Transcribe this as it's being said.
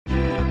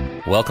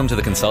Welcome to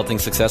the Consulting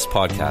Success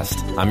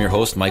Podcast. I'm your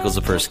host, Michael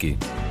Zapersky.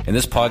 In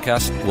this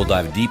podcast, we'll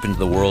dive deep into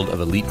the world of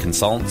elite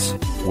consultants,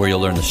 where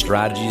you'll learn the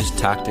strategies,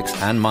 tactics,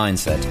 and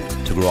mindset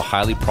to grow a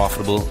highly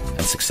profitable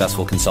and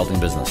successful consulting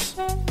business.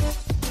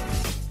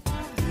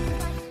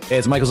 Hey,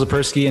 it's Michael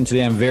Zapersky, and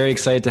today I'm very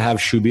excited to have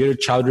Subir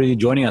Chowdhury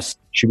joining us.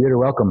 Subir,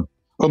 welcome.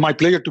 Well, my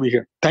pleasure to be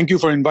here. Thank you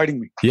for inviting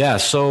me. Yeah,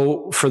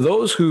 so for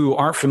those who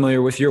aren't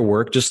familiar with your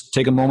work, just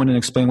take a moment and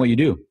explain what you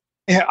do.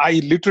 Yeah,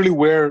 I literally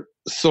wear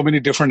so many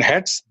different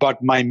hats, but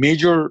my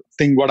major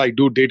thing, what I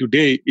do day to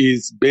day,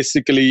 is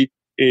basically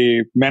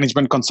a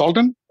management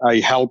consultant. I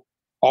help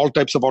all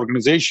types of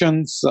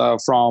organizations,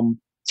 from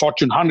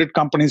Fortune 100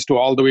 companies to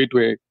all the way to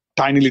a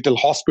tiny little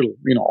hospital,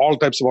 all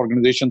types of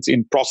organizations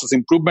in process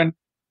improvement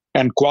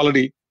and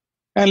quality.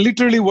 And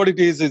literally what it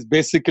is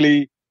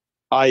basically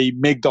I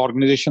make the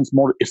organizations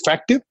more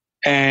effective.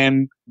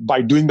 And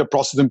by doing the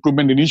process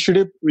improvement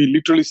initiative, we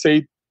literally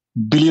save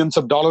billions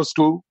of dollars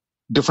to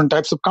different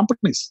types of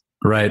companies.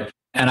 Right.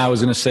 And I was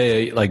going to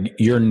say,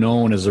 you're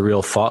known as a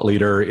real thought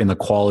leader in the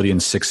quality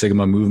and Six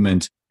Sigma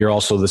movement. You're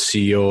also the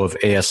CEO of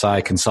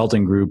ASI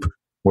Consulting Group,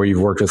 where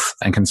you've worked with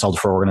and consulted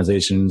for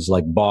organizations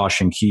like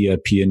Bosch and Kia,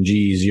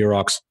 P&G,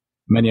 Xerox,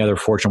 many other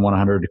Fortune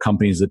 100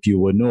 companies that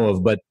people would know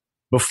of. But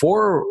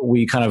before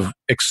we kind of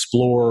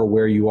explore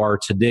where you are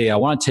today, I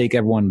want to take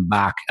everyone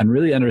back and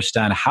really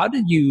understand, how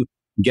did you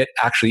get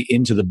actually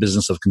into the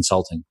business of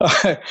consulting?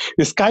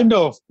 It's kind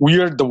of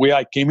weird the way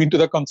I came into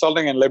the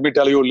consulting, and let me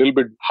tell you a little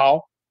bit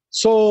how.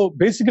 So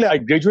basically, I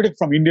graduated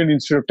from Indian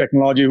Institute of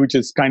Technology, which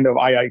is kind of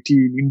IIT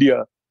in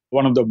India,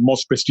 one of the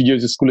most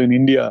prestigious schools in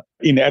India,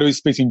 in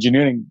aerospace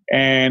engineering,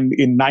 and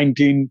in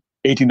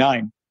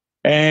 1989.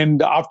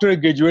 And after I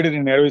graduated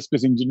in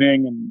aerospace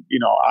engineering, and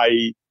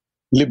I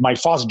lived, my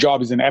first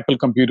job is in Apple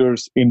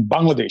Computers in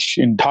Bangladesh,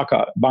 in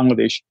Dhaka,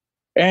 Bangladesh.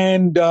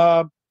 And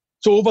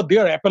so over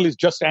there, Apple is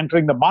just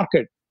entering the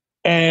market,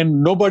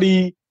 and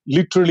nobody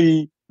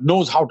literally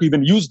knows how to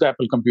even use the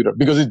Apple computer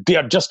because they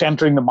are just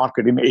entering the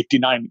market in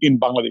 89 in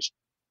Bangladesh.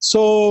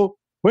 So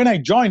when I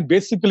joined,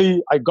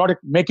 basically, I got a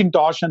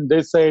Macintosh, and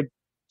they said,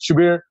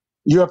 Subir,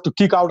 you have to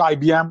kick out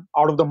IBM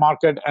out of the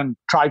market and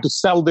try to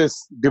sell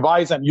this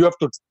device, and you have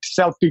to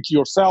self-teach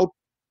yourself.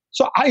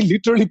 So I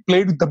literally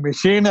played with the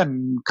machine,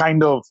 and I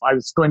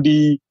was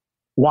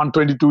 21,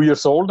 22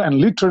 years old, and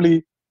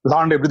literally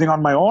learned everything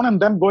on my own, and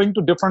then going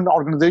to different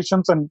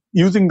organizations and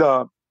using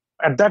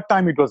at that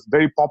time, it was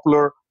very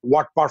popular,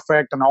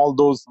 WordPerfect and all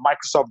those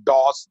Microsoft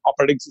DOS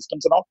operating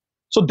systems and all.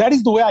 So that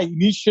is the way I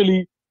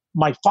initially,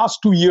 my first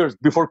 2 years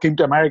before I came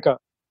to America,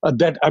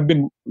 that I've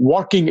been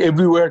working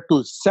everywhere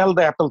to sell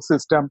the Apple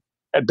system,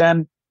 and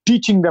then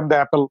teaching them the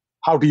Apple,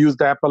 how to use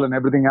the Apple and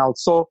everything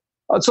else. So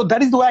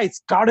that is the way I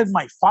started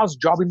my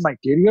first job in my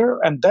career.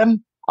 And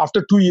then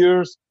after 2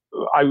 years,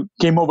 I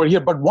came over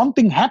here. But one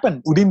thing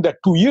happened within that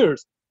 2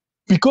 years,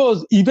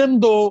 because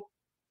even though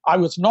I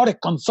was not a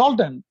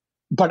consultant,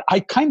 but I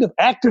kind of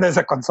acted as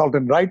a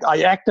consultant, right?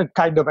 I acted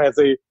kind of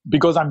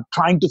because I'm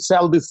trying to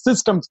sell these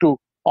systems to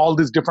all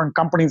these different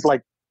companies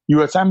like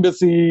US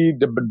Embassy,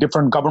 the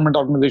different government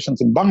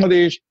organizations in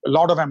Bangladesh, a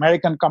lot of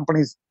American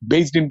companies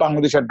based in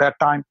Bangladesh at that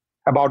time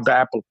about the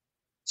Apple.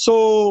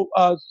 So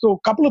a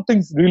couple of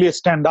things really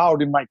stand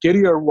out in my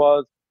career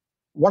was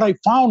what I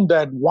found,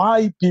 that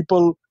why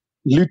people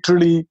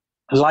literally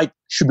like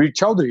Subir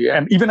Chowdhury.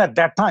 And even at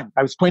that time,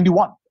 I was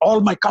 21. All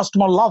my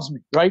customer loves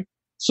me, right?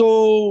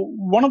 So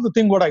one of the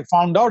things what I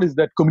found out is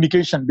that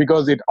communication,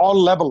 because at all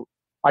level,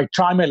 I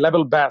try my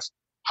level best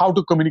how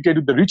to communicate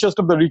with the richest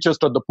of the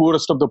richest or the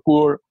poorest of the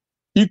poor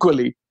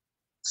equally.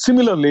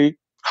 Similarly,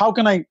 how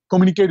can I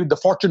communicate with the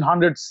Fortune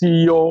 100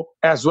 CEO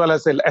as well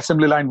as an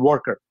assembly line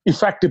worker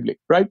effectively,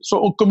 right?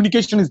 So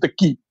communication is the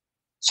key.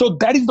 So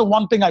that is the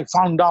one thing I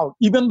found out,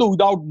 even though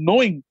without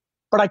knowing,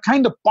 but I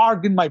kind of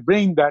parked in my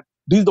brain that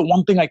this is the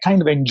one thing I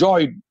kind of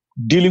enjoyed,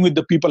 dealing with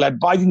the people,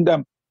 advising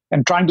them,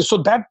 and trying to. So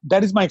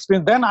that is my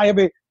experience. Then I have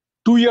a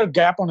 2-year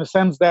gap on a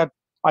sense that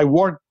I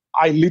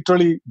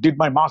literally did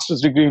my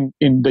master's degree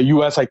in the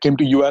US. I came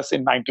to US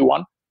in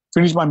 91,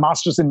 finished my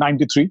master's in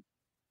 93.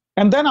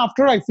 And then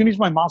after I finished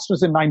my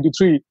master's in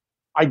 93,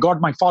 I got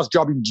my first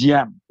job in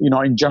GM,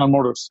 in General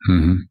Motors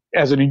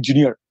as an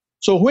engineer.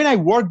 So when I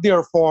worked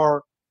there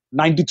for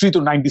 93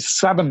 to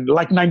 97,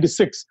 like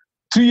 96,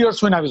 3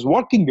 years when I was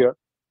working there,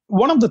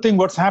 one of the things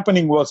what's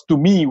happening was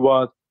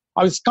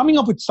I was coming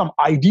up with some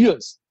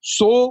ideas.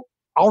 So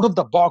out of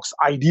the box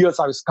ideas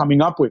I was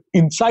coming up with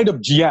inside of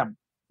GM.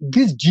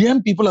 These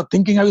GM people are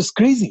thinking I was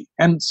crazy.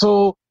 And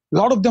so a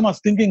lot of them are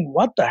thinking,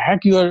 what the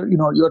heck you're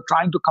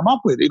trying to come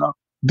up with?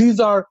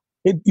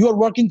 You're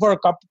working for a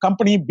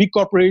company, big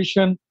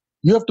corporation.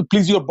 You have to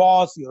please your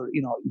boss. You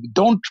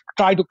don't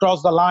try to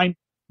cross the line.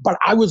 But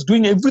I was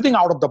doing everything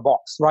out of the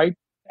box, right?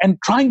 And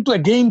trying to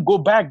again go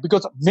back,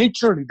 because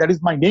naturally, that is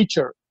my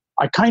nature.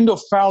 I kind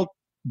of felt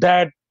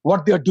that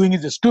what they're doing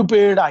is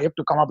stupid. I have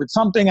to come up with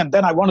something. And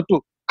then I wanted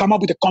to come up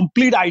with a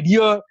complete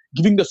idea,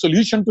 giving the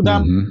solution to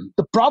them. Mm-hmm.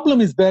 The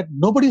problem is that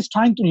nobody's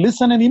trying to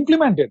listen and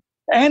implement it.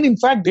 And in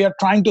fact, they are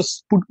trying to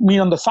put me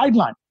on the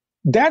sideline.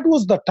 That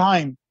was the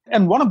time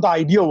And one of the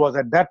idea was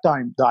at that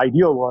time,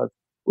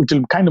 which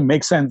will kind of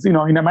make sense. In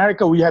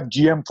America, we have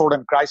GM, Ford,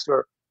 and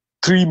Chrysler,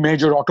 three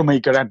major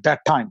automaker at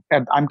that time.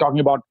 And I'm talking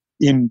about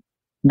in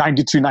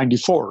 93,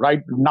 94,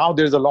 right? Now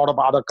there's a lot of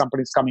other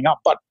companies coming up,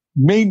 but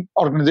main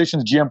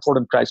organizations, GM, Ford,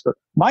 and Chrysler.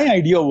 My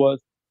idea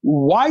was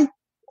why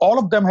all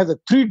of them has a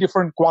three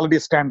different quality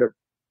standard.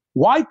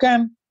 Why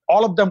can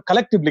all of them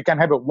collectively can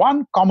have a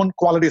one common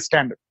quality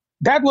standard?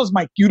 That was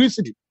my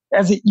curiosity.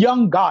 As a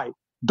young guy,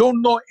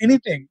 don't know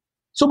anything.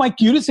 So my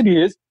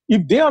curiosity is,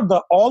 if they are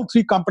all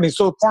three companies,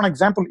 so for an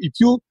example, if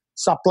you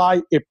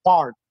supply a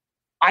part,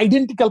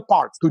 identical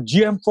part to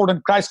GM, Ford,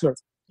 and Chrysler,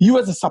 you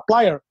as a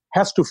supplier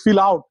has to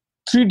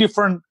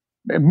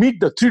meet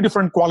the three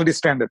different quality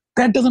standards.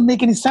 That doesn't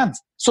make any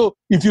sense. So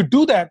if you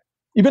do that,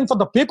 even for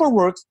the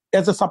paperwork,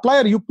 as a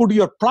supplier, you put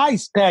your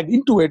price tag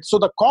into it, so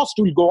the cost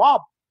will go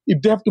up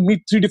if they have to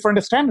meet three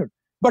different standards.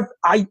 But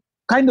I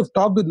kind of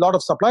talked with a lot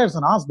of suppliers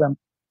and asked them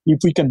if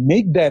we can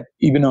make that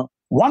even a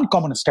one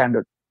common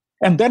standard.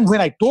 And then when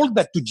I told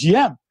that to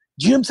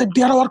GM said,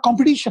 they are our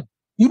competition.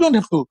 You don't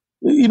have to,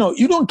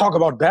 you don't talk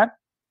about that.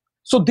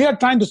 So they are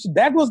trying to,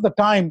 that was the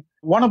time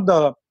one of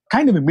the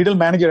kind of a middle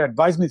manager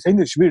advised me saying,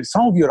 Subir,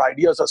 some of your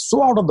ideas are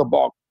so out of the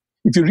box.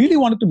 If you really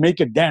wanted to make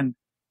a dent,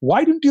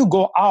 why don't you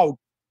go out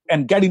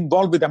and get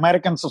involved with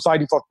American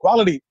Society for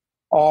Quality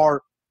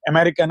or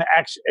American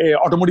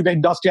Automotive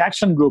Industry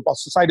Action Group or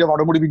Society of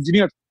Automotive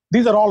Engineers?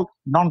 These are all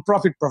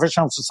non-profit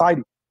professional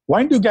society.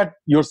 Why don't you get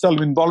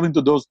yourself involved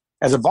into those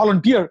as a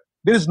volunteer?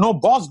 There is no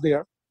boss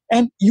there,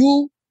 and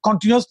you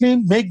continuously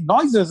make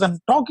noises and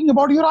talking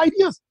about your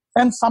ideas,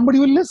 and somebody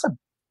will listen.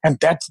 And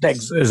that's the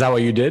Is that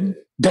what you did?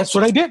 That's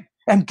what I did.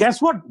 And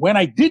guess what? When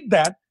I did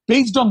that,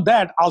 based on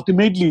that,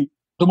 ultimately,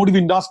 automotive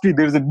industry,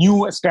 there is a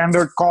new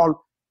standard called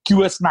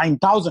QS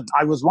 9000.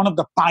 I was one of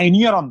the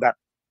pioneer on that.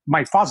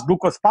 My first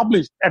book was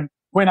published. And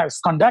when I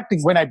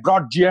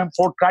brought GM,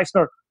 Ford,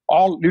 Chrysler,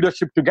 all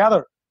leadership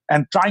together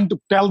and trying to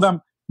tell them,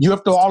 you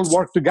have to all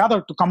work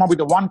together to come up with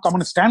a one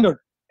common standard.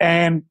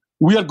 And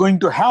we are going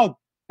to help.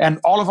 And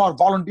all of our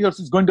volunteers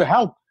is going to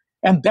help.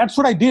 And that's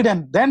what I did.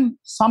 And then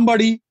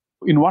somebody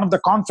in one of the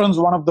conference,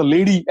 one of the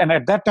lady, and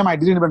at that time I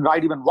didn't even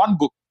write even one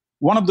book.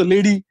 One of the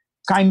lady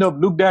kind of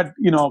looked at,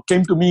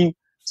 came to me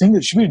saying,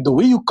 Subir, the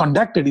way you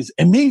conducted is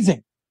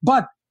amazing.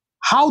 But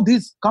how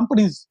these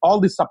companies, all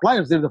these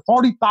suppliers, there's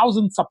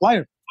 40,000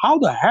 suppliers, how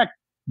the heck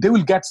they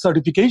will get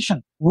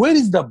certification? Where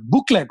is the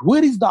booklet?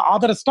 Where is the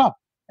other stuff?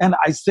 And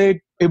I said,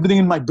 everything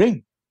in my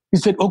brain. He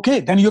said, okay,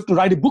 then you have to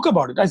write a book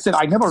about it. I said,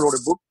 I never wrote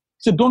a book.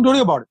 He said, don't worry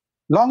about it.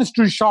 Long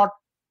story short,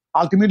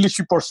 ultimately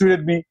she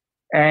persuaded me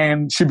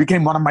and she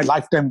became one of my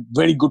lifetime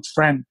very good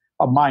friend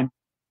of mine.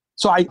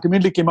 So I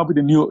immediately came up with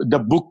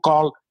the book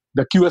called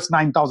The QS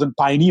 9000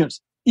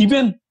 Pioneers.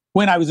 Even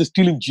when I was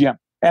still in GM,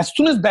 as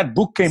soon as that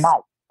book came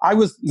out, I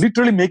was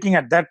literally making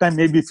at that time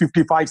maybe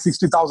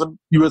 $55,000-$60,000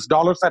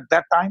 US at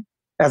that time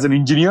as an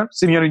engineer,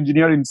 senior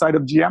engineer inside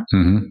of GM.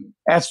 Mm-hmm.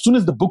 As soon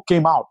as the book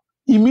came out,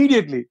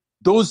 immediately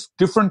those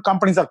different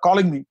companies are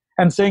calling me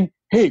and saying,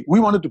 hey, we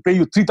wanted to pay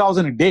you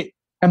 $3,000 a day.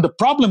 And the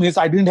problem is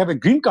I didn't have a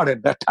green card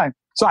at that time.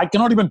 So I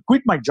cannot even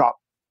quit my job.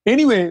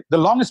 Anyway, the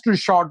long story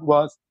short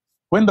was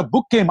when the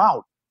book came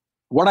out,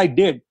 what I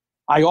did,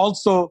 I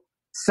also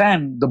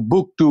sent the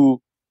book to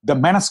the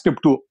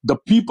manuscript to the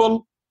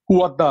people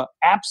who are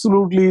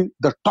absolutely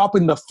the top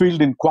in the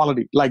field in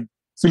quality, like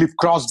Philip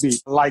Crosby,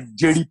 like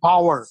J.D.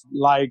 Power,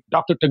 like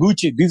Dr.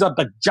 Taguchi. These are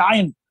the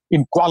giant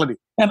in quality.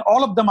 And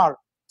all of them are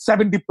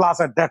 70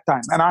 plus at that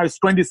time. And I was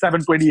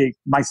 27, 28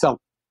 myself.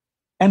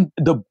 And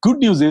the good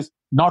news is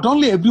not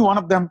only every one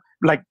of them,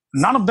 like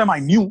none of them I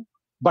knew,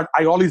 but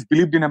I always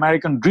believed in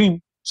American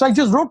dream. So I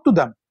just wrote to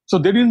them. So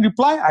they didn't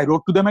reply. I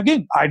wrote to them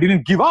again. I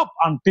didn't give up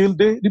until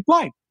they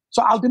replied.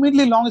 So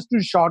ultimately, long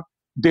story short,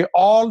 they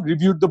all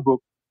reviewed the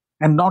book.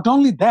 And not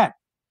only that,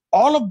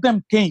 all of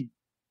them came,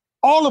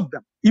 all of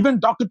them, even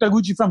Dr.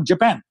 Taguchi from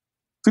Japan,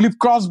 Philip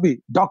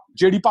Crosby, Dr.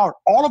 J.D. Power,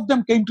 all of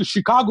them came to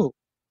Chicago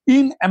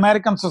in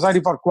American Society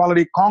for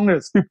Quality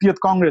Congress, 50th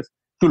Congress,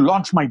 to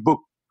launch my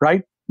book,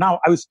 right? Now,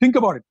 think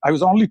about it. I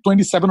was only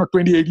 27 or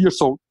 28 years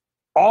old.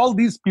 All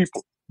these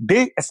people,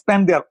 they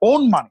spend their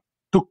own money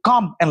to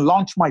come and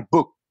launch my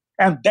book.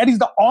 And that is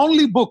the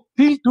only book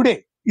till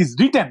today is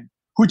written,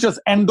 which was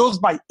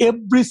endorsed by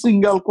every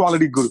single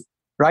quality guru,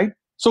 right?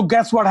 So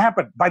guess what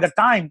happened? By the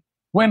time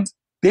when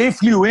they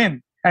flew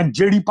in and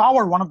J.D.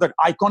 Power, one of the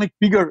iconic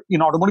figure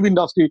in automotive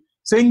industry,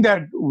 saying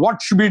that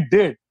what Subir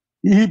did,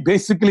 he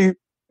basically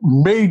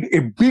made a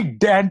big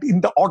dent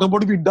in the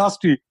automotive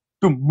industry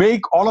to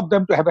make all of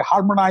them to have a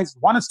harmonized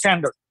one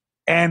standard.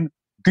 And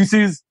this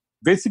is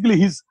basically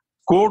his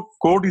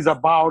quote is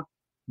about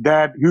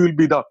that he will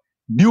be the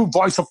new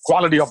voice of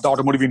quality of the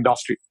automotive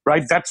industry,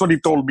 right? That's what he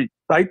told me,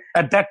 right?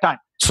 At that time.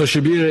 So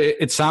Subir,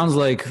 it sounds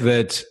like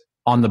that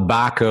on the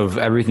back of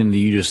everything that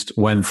you just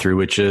went through,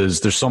 which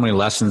is there's so many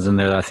lessons in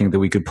there that I think that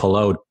we could pull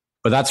out,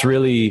 but that's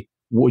really,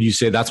 would you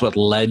say that's what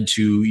led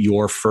to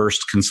your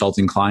first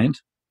consulting client?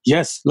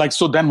 Yes.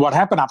 So then what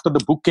happened after the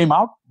book came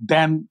out,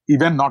 then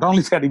even not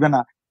only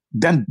that,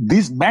 then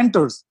these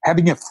mentors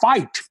having a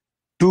fight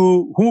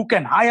to who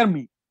can hire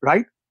me,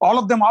 right? All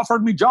of them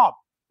offered me job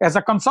as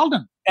a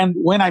consultant. And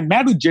when I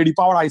met with JD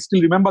Power, I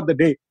still remember the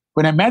day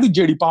when I met with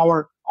JD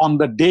Power on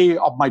the day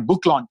of my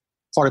book launch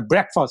for a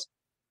breakfast.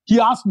 He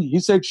asked me, he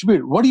said,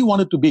 Subir, what do you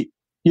want it to be?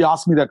 He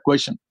asked me that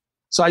question.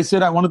 So I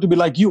said, I want it to be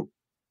like you.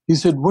 He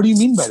said, what do you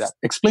mean by that?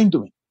 Explain to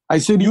me. I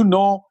said, you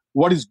know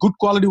what is good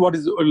quality, what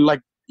is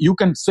like, you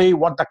can say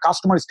what the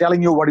customer is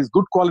telling you, what is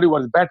good quality,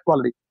 what is bad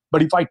quality.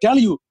 But if I tell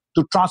you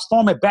to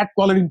transform a bad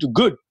quality into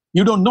good,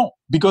 you don't know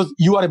because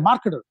you are a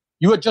marketer.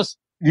 You are just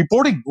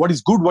reporting what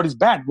is good, what is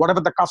bad, whatever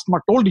the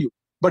customer told you.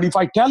 But if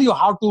I tell you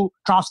how to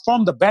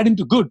transform the bad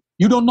into good,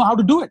 you don't know how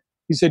to do it.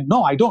 He said,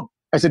 no, I don't.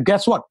 I said,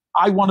 guess what?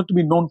 I wanted to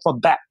be known for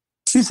that.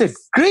 He said,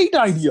 great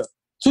idea.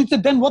 So he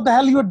said, then what the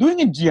hell you are doing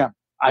in GM?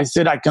 I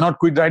said, I cannot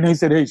quit right now. He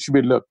said, hey,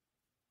 Subir, look,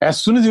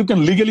 as soon as you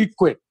can legally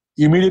quit,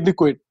 immediately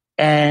quit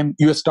and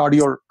you start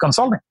your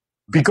consulting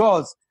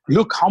because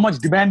look how much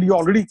demand you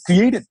already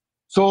created.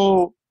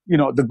 So,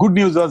 the good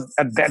news was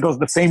that was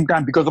the same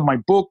time because of my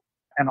book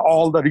and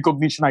all the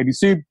recognition I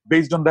received.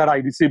 Based on that, I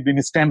received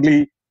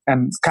instantly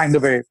and kind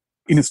of a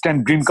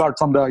instant green card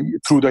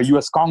through the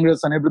US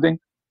Congress and everything.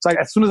 So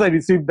as soon as I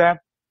received that,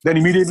 then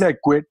immediately I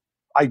quit.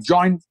 I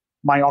joined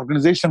my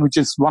organization, which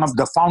is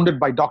founded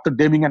by Dr.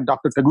 Deming and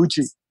Dr.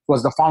 Taguchi,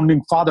 was the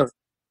founding father.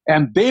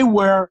 And they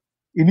were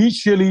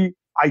initially,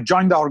 I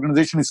joined the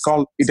organization,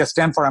 it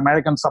stands for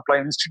American Supply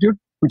Institute,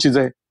 which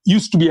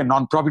used to be a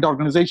nonprofit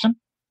organization.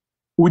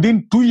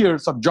 Within 2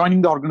 years of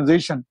joining the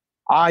organization,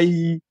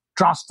 I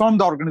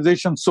transformed the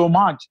organization so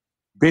much,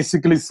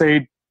 basically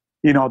said,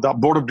 the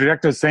board of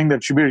directors saying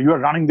that, Subir, you are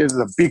running this as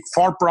a big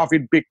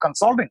for-profit, big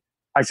consulting.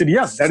 I said,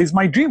 yes, that is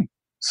my dream.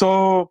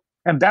 So,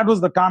 and that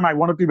was the time I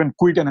wanted to even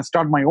quit and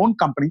start my own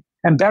company.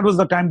 And that was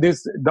the time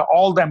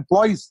all the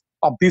employees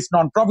of this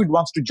nonprofit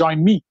wants to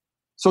join me.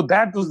 So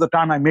that was the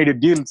time I made a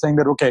deal saying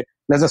that, okay,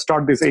 let's just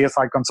start this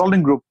ASI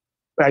consulting group.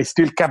 I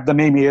still kept the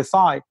name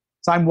ASI.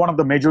 So I'm one of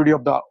the majority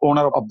of the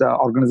owner of the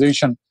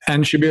organization.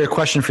 And Subir, a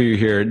question for you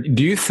here.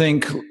 Do you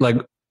think,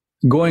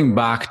 going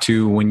back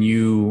to when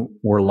you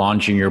were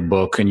launching your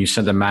book and you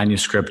sent the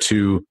manuscript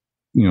to,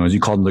 as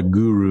you call them, the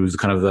gurus,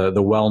 kind of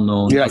the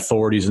well-known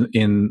authorities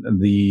in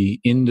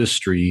the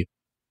industry,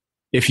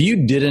 if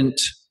you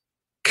didn't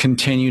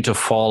continue to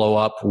follow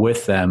up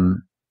with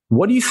them,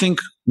 what do you think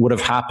would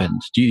have happened?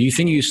 Do you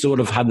think you still would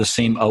have had the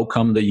same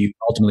outcome that you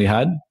ultimately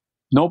had?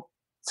 Nope.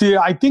 See,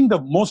 I think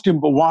the most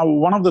important,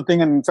 one of the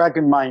things, and in fact,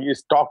 in my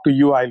talk to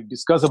you, I'll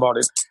discuss about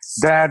it,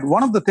 that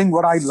one of the things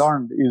what I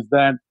learned is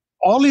that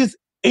always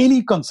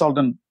any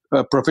consultant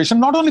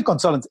profession, not only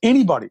consultants,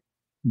 anybody,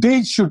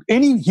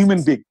 any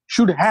human being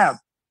should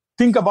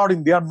think about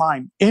in their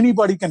mind,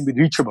 anybody can be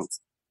reachable.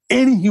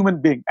 Any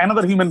human being,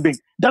 another human being,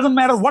 doesn't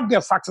matter what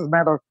their successes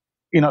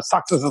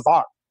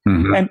are.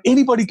 Mm-hmm. And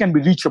anybody can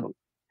be reachable.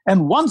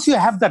 And once you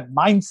have that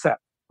mindset,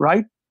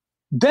 right,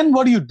 then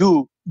what do you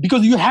do?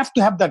 Because you have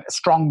to have that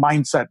strong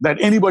mindset that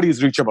anybody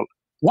is reachable.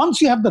 Once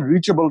you have the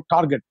reachable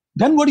target,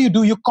 then what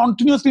do? You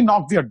continuously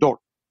knock their door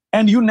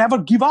and you never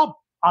give up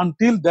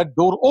until that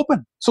door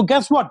opens. So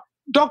guess what?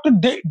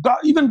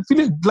 Even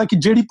like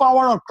JD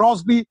Power or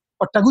Crosby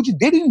or Taguchi,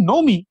 they didn't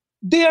know me.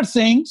 They are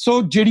saying,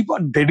 so JD Power,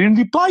 they didn't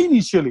reply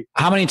initially.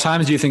 How many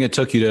times do you think it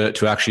took you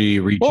to actually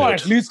reach out?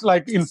 At least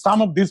like in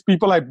some of these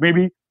people, like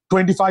maybe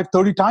 25,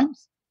 30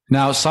 times.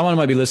 Now, someone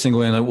might be listening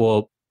going like,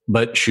 well,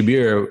 but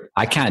Subir,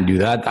 I can't do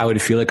that. I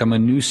would feel like I'm a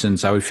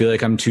nuisance. I would feel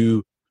like I'm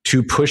too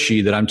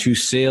pushy, that I'm too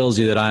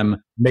salesy, that I'm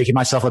making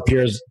myself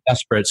appear as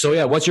desperate. So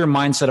yeah, what's your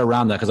mindset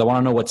around that? Because I want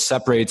to know what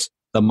separates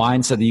the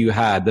mindset that you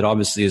had that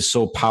obviously is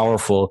so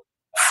powerful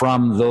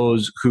from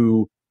those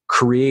who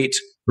create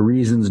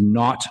reasons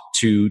not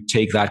to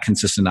take that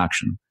consistent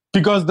action.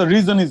 Because the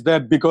reason is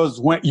that because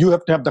when you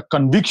have to have the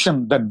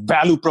conviction, that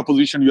value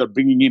proposition you are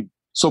bringing in.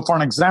 So for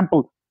an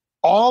example,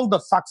 all the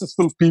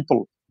successful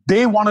people,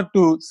 they wanted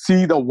to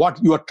see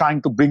what you are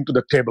trying to bring to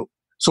the table.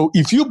 So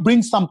if you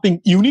bring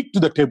something unique to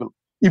the table,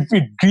 if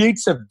it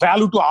creates a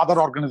value to other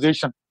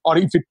organization, or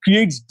if it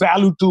creates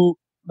value to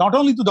not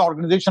only to the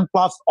organization,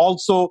 plus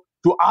also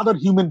to other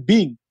human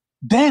beings,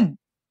 then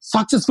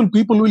successful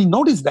people will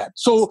notice that.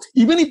 So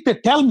even if they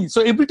tell me,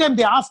 so every time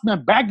they ask my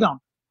background,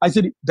 I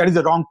said, that is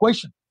a wrong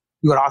question.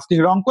 You are asking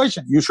a wrong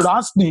question. You should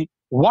ask me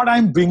what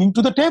I'm bringing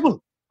to the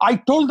table. I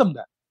told them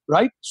that,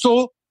 right?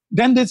 So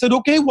then they said,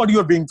 okay, what you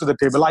are bringing to the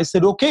table? I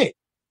said, okay,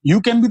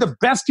 you can be the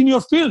best in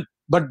your field,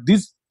 but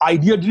this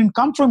idea didn't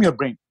come from your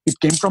brain. It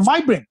came from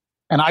my brain.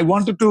 And I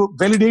wanted to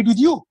validate with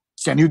you.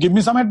 Can you give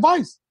me some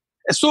advice?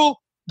 So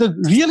the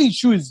real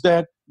issue is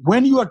that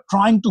when you are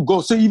trying to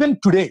go, so even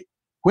today,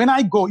 when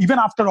I go, even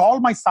after all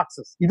my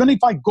success, even if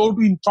I go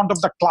in front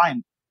of the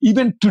client,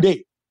 even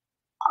today,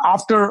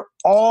 after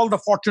all the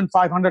Fortune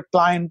 500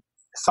 client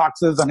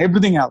success and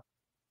everything else,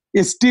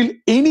 is still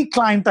any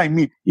client I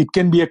meet. It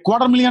can be a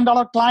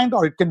 $250,000 client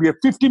or it can be a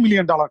 $50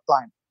 million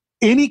client.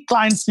 Any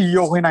client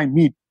CEO when I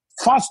meet,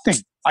 first thing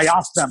I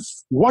ask them,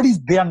 what is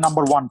their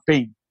number one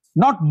pain?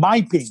 Not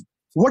my pain.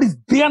 What is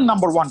their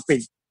number one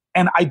pain?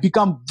 And I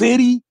become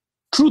very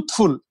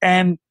truthful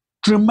and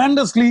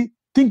tremendously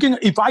thinking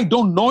if I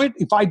don't know it,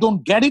 if I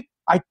don't get it,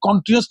 I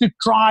continuously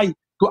try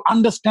to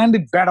understand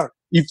it better.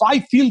 If I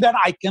feel that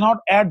I cannot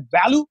add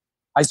value,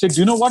 I said,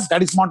 you know what?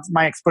 That is not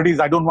my expertise.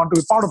 I don't want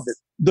to be part of this.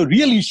 The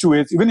real issue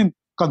is, even in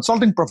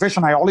consulting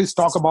profession, I always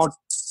talk about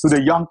to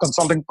the young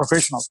consulting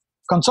professionals.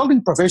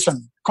 Consulting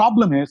profession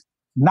problem is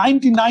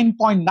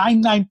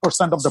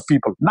 99.99% of the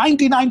people,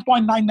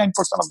 99.99%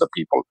 of the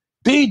people,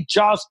 they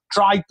just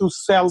try to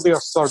sell their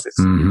service.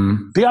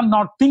 They are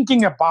not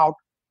thinking about,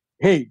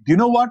 hey, do you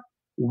know what?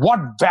 What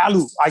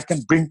value I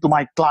can bring to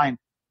my client?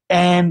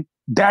 And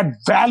that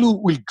value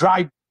will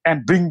drive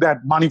and bring that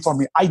money for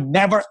me. I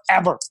never,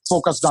 ever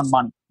focused on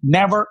money.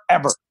 Never,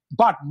 ever.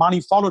 But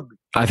money followed me.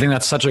 I think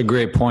that's such a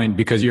great point,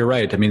 because you're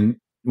right. I mean,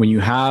 when you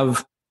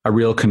have a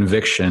real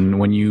conviction,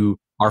 when you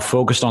are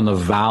focused on the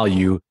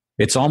value,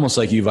 it's almost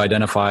like you've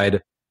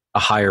identified a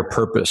higher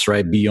purpose,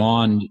 right?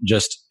 Beyond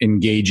just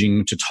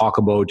engaging to talk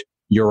about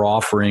your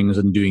offerings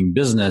and doing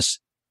business,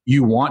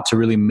 you want to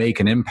really make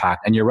an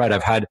impact. And you're right.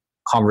 I've had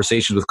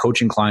conversations with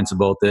coaching clients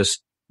about this.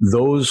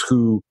 Those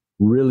who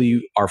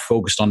really are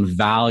focused on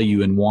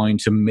value and wanting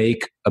to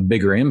make a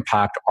bigger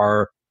impact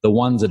are the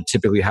ones that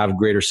typically have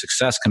greater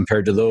success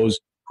compared to those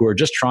who are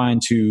just trying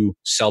to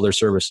sell their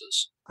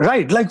services.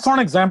 Right. Like, for an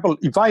example,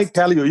 if I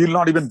tell you, you'll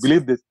not even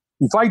believe this.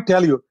 If I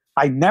tell you,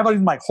 I never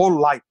in my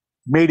whole life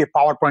made a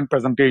PowerPoint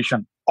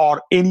presentation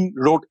or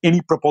wrote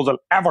any proposal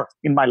ever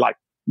in my life.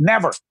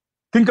 Never.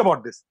 Think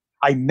about this.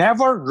 I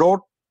never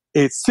wrote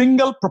a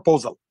single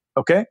proposal,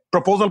 okay?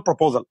 Proposal,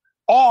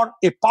 or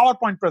a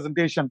PowerPoint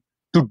presentation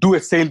to do a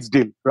sales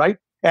deal, right?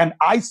 And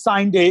I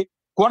signed a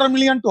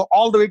 $250,000 to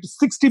all the way to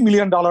 $60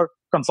 million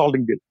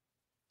consulting deal.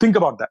 Think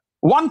about that.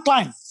 One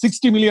client,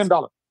 $60 million,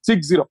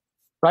 60,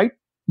 right?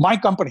 My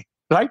company,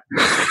 right?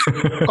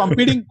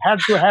 Competing head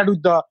to head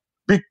with the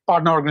big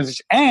partner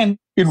organization. And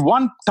in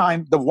one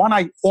time, the one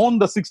I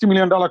owned the $60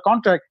 million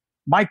contract,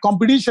 my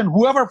competition,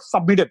 whoever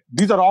submitted,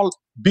 these are all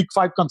big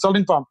 5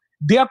 consulting firms,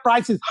 their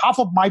price is half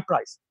of my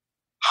price.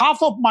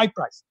 Half of my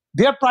price.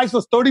 Their price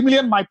was 30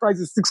 million, my price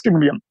is 60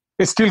 million.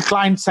 Still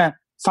clients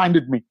signed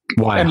with me.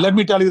 Why? And let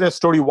me tell you the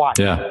story why.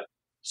 Yeah.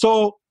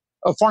 So,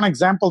 for an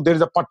example, there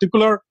is a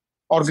particular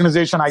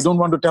organization, I don't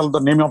want to tell the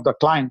name of the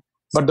client,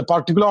 but the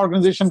particular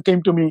organization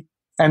came to me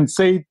and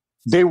said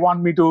they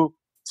want me to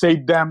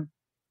save them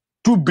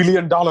 $2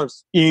 billion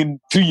in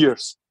 3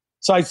 years.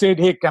 So I said,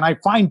 hey, can I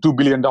find $2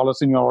 billion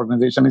in your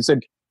organization? He said,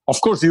 of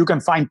course, you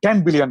can find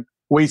 10 billion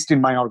waste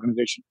in my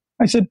organization.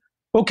 I said,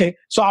 okay.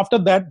 So after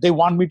that, they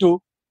want me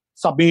to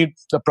submit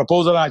the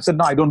proposal. I said,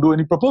 no, I don't do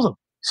any proposal.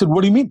 He said,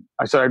 what do you mean?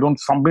 I said, I don't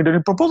submit any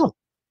proposal.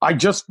 I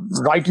just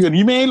write you an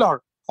email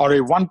or a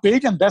one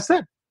page and that's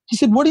it. He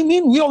said, what do you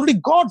mean? We already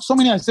got so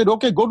many. I said,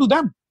 okay, go to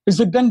them. He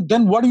said,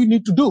 then what do you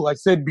need to do? I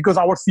said, because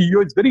our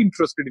CEO is very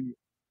interested in you.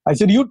 I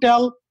said, you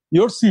tell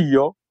your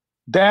CEO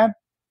that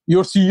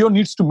your CEO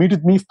needs to meet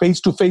with me face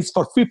to face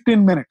for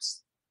 15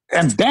 minutes.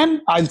 And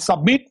then I'll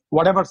submit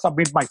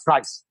my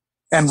price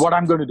and what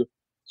I'm going to do.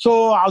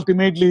 So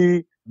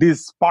ultimately,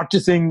 this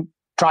purchasing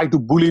tried to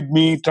bully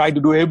me, tried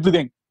to do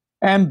everything.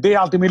 And they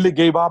ultimately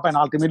gave up, and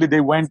ultimately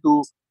they went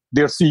to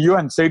their CEO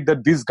and said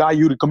that this guy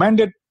you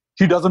recommended,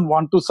 he doesn't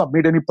want to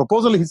submit any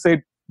proposal. He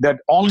said that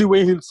only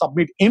way he'll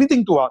submit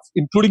anything to us,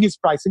 including his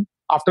pricing,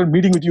 after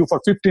meeting with you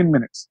for 15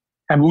 minutes.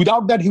 And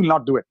without that, he will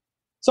not do it.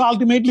 So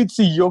ultimately, the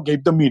CEO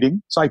gave the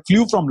meeting. So I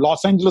flew from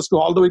Los Angeles to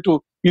all the way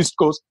to East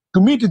Coast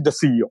to meet with the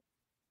CEO.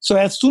 So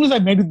as soon as I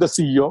met with the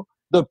CEO,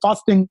 the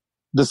first thing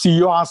the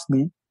CEO asked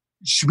me,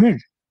 Subir,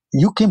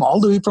 you came all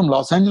the way from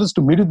Los Angeles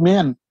to meet with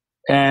me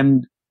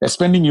and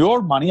spending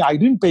your money. I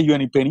didn't pay you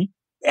any penny.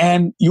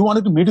 And you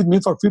wanted to meet with me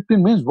for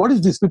 15 minutes. What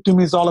is this 15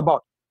 minutes all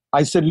about?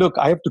 I said, look,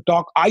 I have to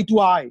talk eye to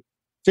eye,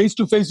 face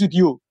to face with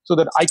you so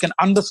that I can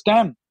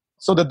understand,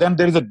 so that then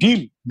there is a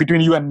deal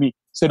between you and me.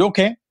 I said,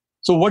 okay.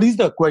 So what is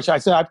the question? I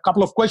said, I have a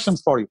couple of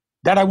questions for you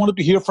that I wanted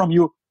to hear from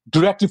you,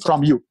 directly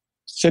from you. I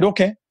said,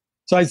 okay.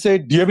 So I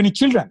said, do you have any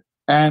children?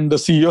 And the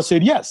CEO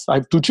said, yes, I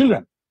have 2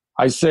 children.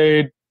 I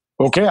said,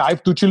 okay, I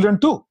have 2 children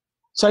too.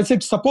 So I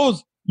said,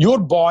 suppose your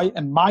boy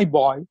and my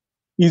boy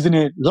is in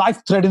a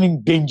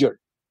life-threatening danger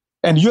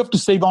and you have to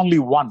save only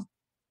one.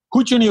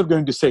 Which one you're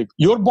going to save,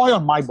 your boy or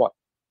my boy?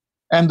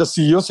 And the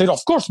CEO said,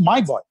 of course,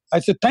 my boy. I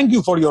said, thank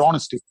you for your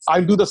honesty.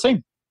 I'll do the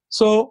same.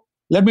 So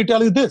let me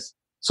tell you this.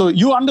 So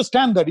you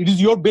understand that it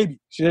is your baby?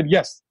 She said,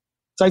 yes.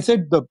 So I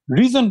said, the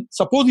reason,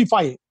 suppose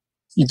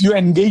if you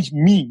engage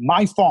me,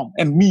 my firm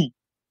and me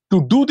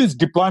to do this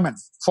deployment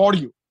for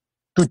you,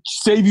 to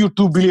save you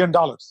 $2 billion,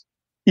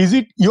 is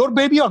it your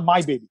baby or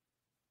my baby?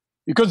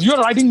 Because you're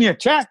writing me a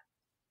check.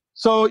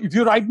 So if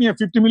you write me a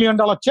 $50 million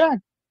check,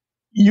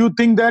 you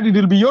think that it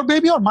will be your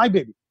baby or my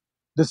baby?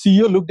 The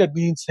CEO looked at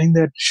me and saying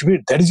that, Subir,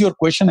 that is your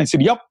question? I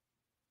said, yep.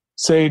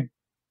 Said,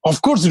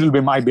 of course it will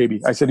be my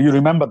baby. I said, you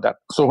remember that.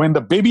 So when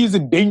the baby is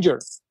in danger,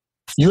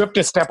 you have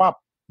to step up,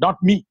 not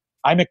me.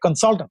 I'm a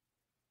consultant.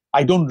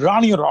 I don't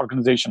run your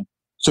organization.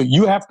 So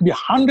you have to be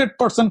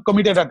 100%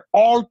 committed at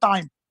all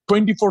time,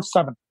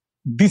 24/7.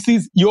 This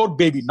is your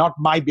baby, not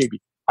my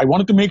baby. I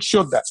wanted to make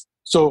sure that.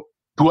 So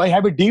do I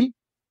have a deal?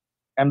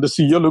 And the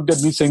CEO looked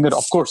at me saying that,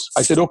 of course.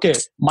 I said, okay,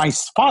 my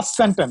first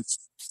sentence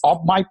of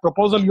my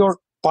proposal your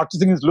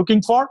purchasing is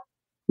looking for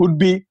would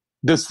be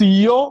the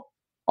CEO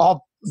of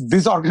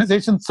this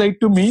organization said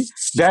to me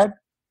that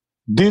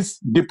this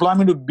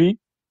deployment would be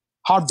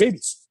hard baby.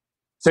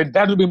 Said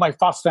that will be my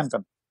first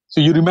sentence.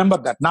 So you remember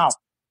that. Now,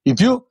 if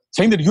you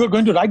saying that you are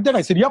going to write that,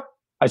 I said, yep.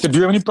 I said, do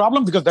you have any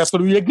problem? Because that's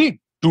what we agreed.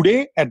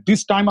 Today, at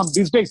this time, on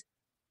these days.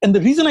 And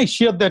the reason I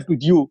shared that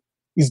with you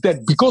is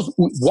that because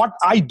what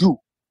I do,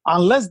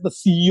 unless the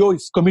CEO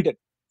is committed,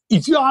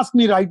 if you ask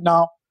me right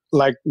now,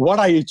 like what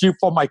I achieved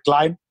for my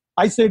client,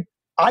 I said,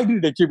 I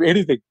didn't achieve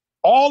anything.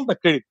 All the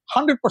credit,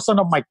 100%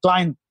 of my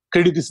client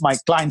credit is my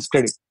client's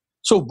credit.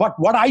 So, but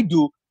what I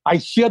do, I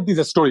share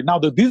this story. Now,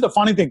 this is the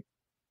funny thing.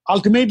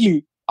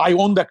 Ultimately, I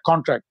own that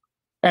contract.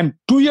 And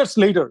 2 years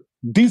later,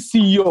 this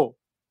CEO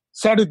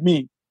sat with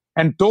me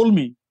and told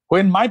me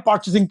when my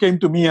purchasing came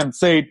to me and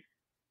said,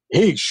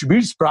 hey,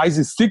 Subir's price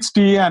is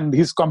 60 and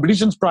his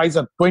competition's price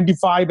are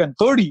 25 and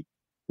 30.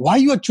 Why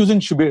you are choosing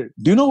Subir?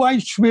 Do you know why,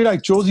 Subir, I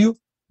chose you?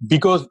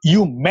 Because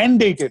you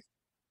mandated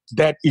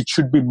that it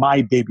should be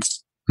my baby.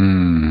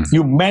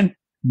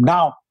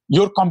 Now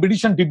your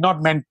competition did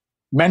not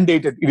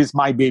mandate it is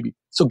my baby.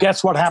 So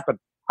guess what happened?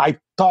 I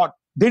thought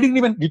they didn't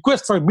even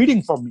request for a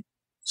meeting from me.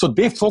 So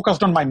they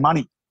focused on my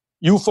money.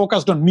 You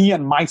focused on me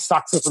and my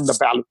success and the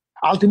value.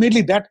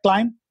 Ultimately, that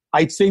client,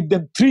 I saved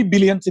them $3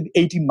 billion in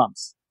 18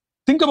 months.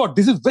 Think about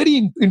this is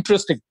very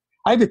interesting.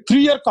 I have a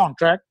 3-year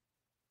contract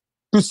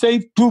to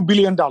save $2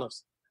 billion.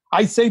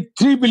 I saved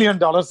 $3 billion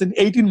in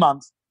 18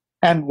 months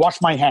and wash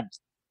my hands.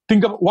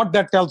 Think of what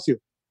that tells you.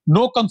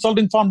 No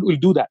consulting firm will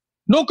do that.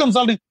 No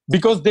consulting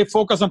because they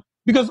focus on,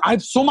 because I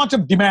have so much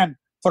of demand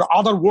for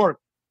other work.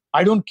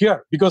 I don't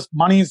care because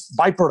money is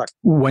byproduct.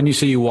 When you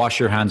say you wash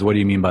your hands, what do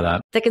you mean by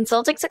that? The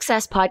Consulting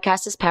Success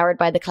podcast is powered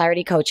by the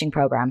Clarity Coaching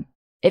Program.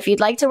 If you'd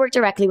like to work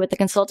directly with the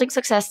Consulting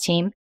Success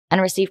team and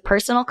receive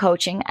personal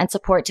coaching and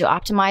support to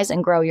optimize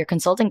and grow your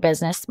consulting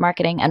business,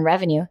 marketing, and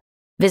revenue,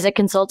 visit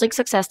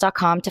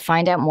consultingsuccess.com to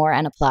find out more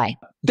and apply.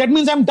 That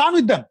means I'm done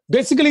with them.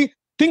 Basically,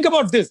 think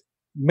about this.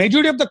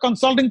 Majority of the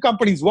consulting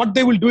companies, what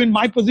they will do in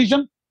my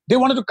position, they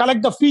wanted to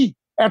collect the fee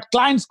at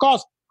client's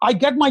cost. I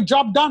get my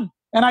job done.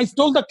 And I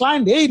told the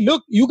client, hey,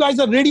 look, you guys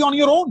are ready on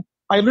your own.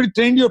 I already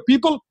trained your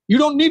people. You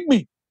don't need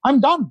me. I'm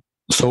done.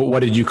 So what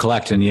did you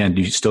collect in the end?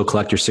 Do you still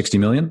collect your $60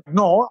 million?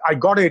 No, I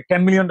got a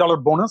 $10 million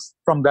bonus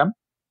from them.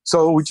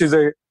 So, which is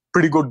a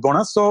pretty good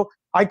bonus. So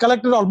I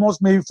collected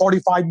almost maybe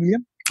 45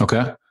 million.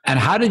 Okay. And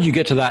how did you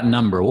get to that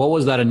number? What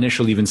was that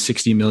initial even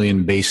 60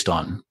 million based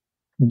on?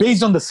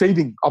 Based on the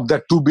saving of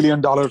that $2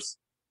 billion.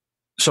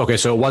 So, okay.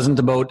 So it wasn't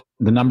about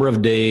the number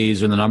of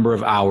days or the number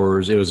of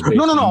hours. It was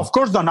No. Of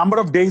course, the number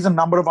of days and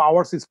number of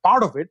hours is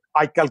part of it.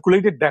 I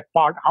calculated that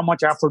part, how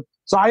much effort.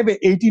 So I have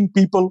 18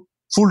 people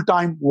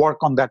full-time work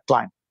on that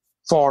client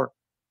for,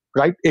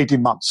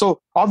 18 months.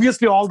 So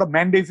obviously all the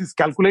man-days is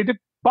calculated.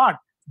 But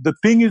the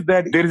thing is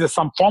that there is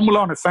some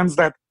formula in a sense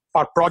that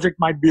our project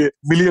might be $1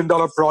 million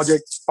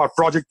project. Our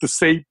project to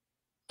save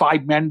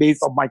 5 man-days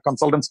of my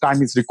consultant's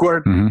time is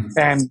required. Mm-hmm.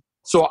 And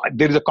so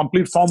there is a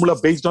complete formula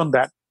based on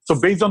that. So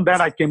based on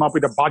that, I came up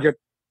with a budget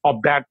of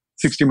that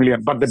 60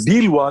 million. But the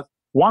deal was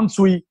once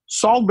we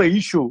solve the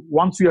issue,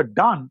 once we are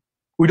done,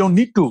 we don't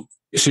need to.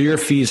 So your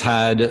fees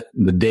had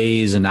the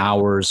days and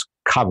hours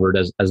covered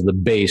as the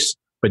base.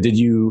 But did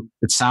you,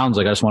 it sounds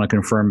like, I just want to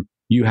confirm,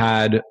 you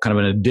had kind of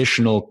an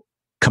additional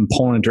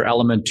component or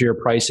element to your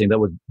pricing that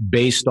was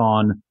based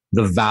on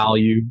the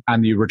value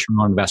and the return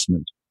on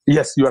investment.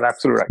 Yes, you are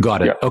absolutely right.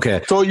 Got it. Yeah.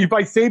 Okay. So if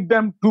I saved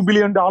them $2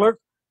 billion,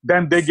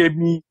 then they gave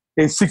me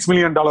a $6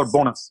 million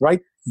bonus, right?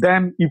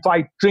 Then if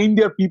I train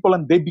their people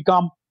and they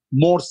become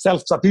more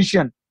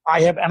self-sufficient,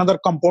 I have another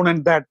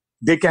component that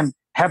they can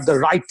have the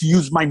right to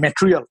use my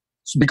material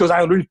because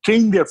I already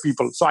trained their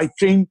people. So I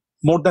train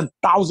more than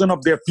 1,000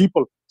 of their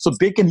people. So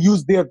they can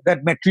use that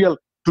material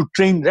to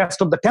train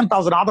rest of the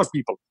 10,000 other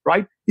people,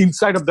 right?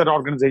 Inside of that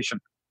organization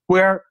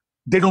where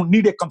they don't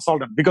need a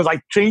consultant because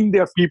I train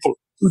their people.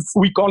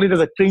 We call it as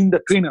a train the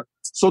trainer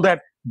so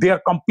that they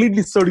are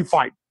completely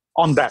certified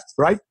on that,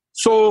 right?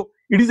 So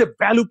it is a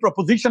value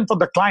proposition for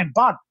the client.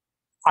 But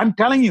I'm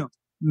telling you,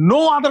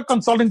 no other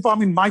consulting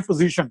firm in my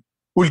position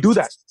will do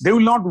that. They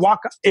will not walk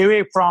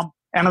away from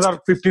another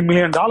 $15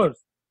 million.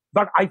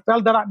 But I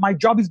felt that my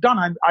job is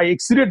done. I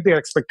exceeded their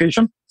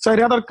expectation. So I'd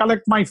rather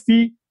collect my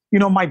fee,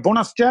 my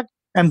bonus check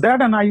and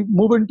I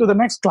move into the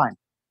next client.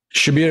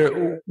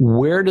 Subir,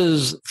 where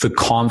does the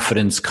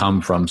confidence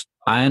come from?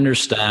 I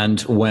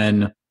understand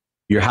when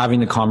you're having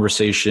the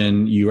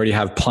conversation, you already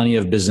have plenty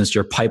of business,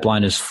 your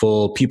pipeline is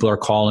full, people are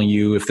calling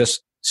you. If this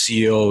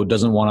CEO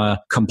doesn't want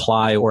to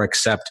comply or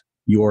accept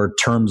your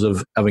terms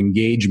of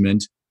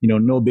engagement,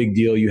 no big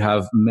deal. You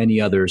have many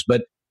others.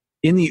 But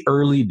in the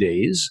early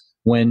days,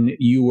 when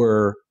you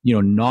were,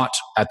 not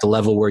at the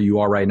level where you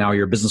are right now,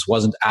 your business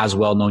wasn't as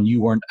well known,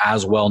 you weren't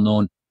as well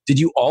known. Did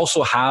you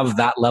also have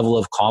that level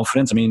of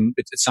confidence? I mean,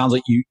 it sounds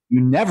like you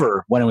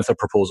never went in with a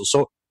proposal.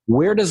 So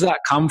where does that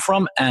come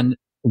from and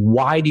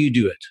why do you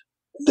do it?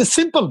 It's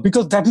simple,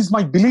 because that is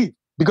my belief.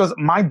 Because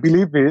my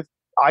belief is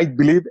I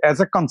believe as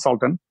a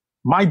consultant,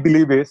 my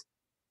belief is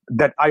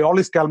that I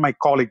always tell my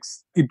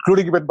colleagues,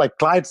 including even my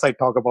clients, I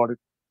talk about it.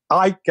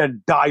 I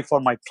can die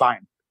for my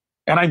client.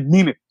 And I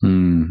mean it.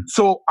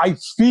 So I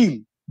feel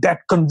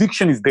that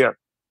conviction is there.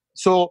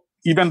 So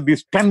even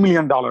this $10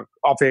 million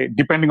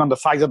depending on the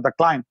size of the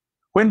client,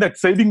 when that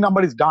saving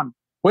number is done,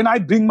 when I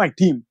bring my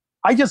team,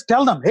 I just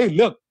tell them, hey,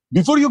 look,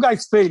 before you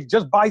guys fail,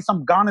 just buy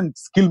some gun and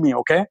kill me,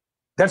 okay?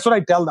 That's what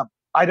I tell them.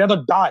 I'd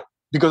rather die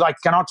because I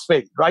cannot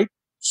fail, right?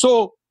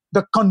 So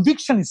the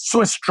conviction is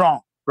so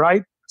strong,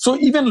 right? So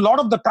even a lot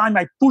of the time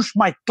I push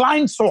my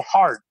clients so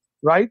hard,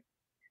 right?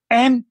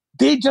 And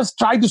they just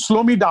try to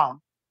slow me down.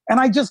 And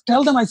I just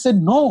tell them, I said,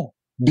 no,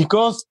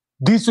 because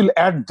this will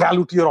add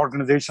value to your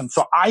organization.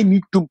 So I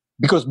need to,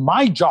 because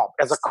my job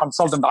as a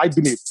consultant, I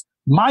believe,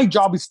 my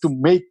job is to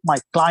make my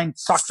client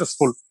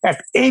successful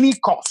at any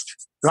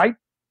cost, right?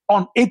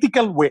 On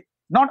ethical way,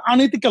 not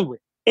unethical way,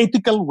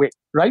 ethical way,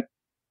 right?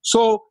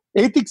 So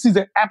ethics is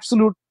an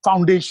absolute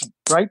foundation,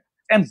 right?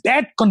 And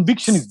that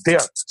conviction is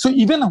there. So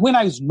even when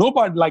I was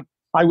nobody, like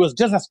I was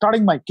just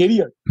starting my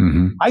career,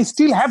 I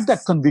still have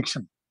that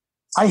conviction.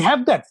 I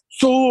have that.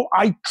 So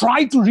I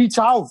try to reach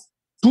out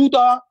to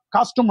the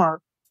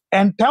customer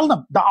and tell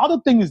them. The other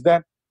thing is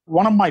that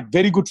one of my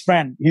very good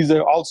friends, he's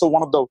also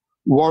one of the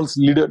world's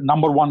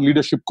number one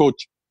leadership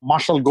coach,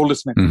 Marshall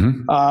Goldsmith.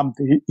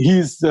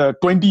 He's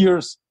 20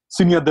 years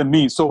senior than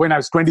me. So when I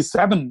was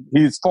 27,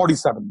 he's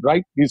 47,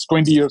 right? He's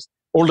 20 years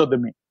older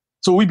than me.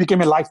 So we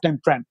became a lifetime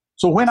friend.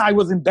 So when I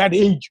was in that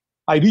age,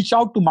 I reached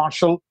out to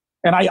Marshall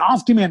and I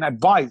asked him an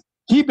advice.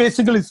 He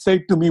basically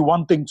said to me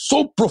one thing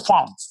so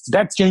profound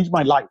that changed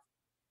my life.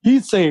 He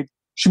said,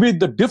 Subir,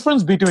 the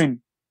difference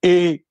between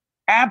a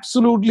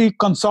absolutely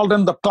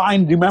consultant the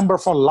client remember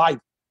for life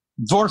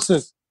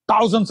versus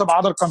thousands of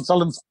other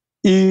consultants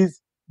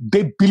is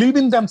they believe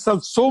in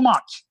themselves so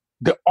much.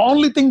 The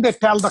only thing they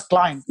tell the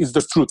client is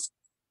the truth.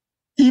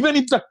 Even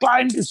if the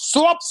client is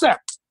so upset,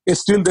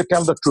 still they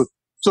tell the truth.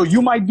 So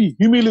you might be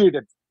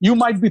humiliated. You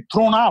might be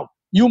thrown out.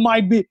 You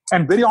might be,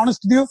 and very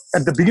honest with you,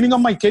 at the beginning of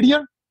my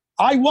career,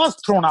 I was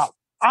thrown out.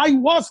 I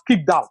was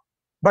kicked out.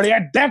 But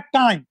at that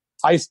time,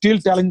 I still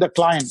telling the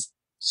client,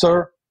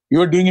 sir,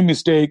 you're doing a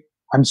mistake.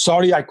 I'm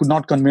sorry I could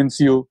not convince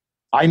you.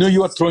 I know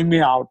you are throwing me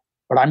out,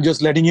 but I'm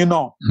just letting you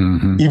know.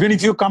 Even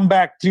if you come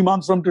back 3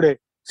 months from today,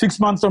 6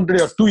 months from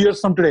today, or 2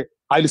 years from today,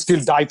 I'll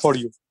still die for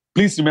you.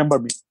 Please remember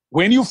me.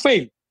 When you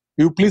fail,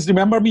 you please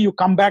remember me. You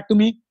come back to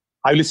me.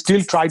 I will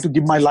still try to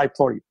give my life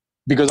for you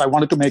because I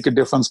wanted to make a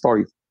difference for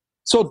you.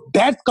 So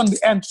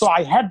and so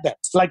I had that.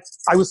 Like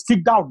I was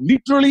kicked out.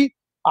 Literally,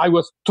 I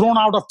was thrown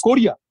out of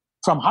Korea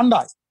from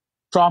Hyundai,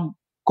 from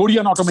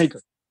Korean automaker.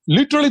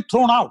 Literally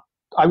thrown out.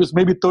 I was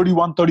maybe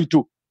 31,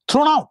 32.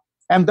 Thrown out.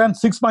 And then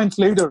 6 months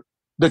later,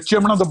 the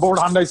chairman of the board,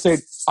 Hyundai, said,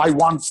 I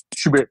want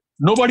Subir.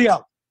 Nobody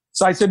else.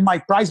 So I said, my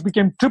price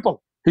became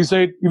triple. He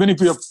said, even if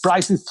your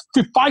price is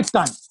 5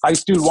 times, I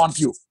still want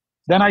you.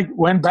 Then I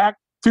went back.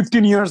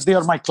 15 years, they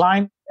are my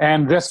client,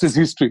 and rest is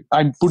history.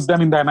 I put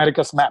them in the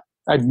America's map.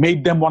 I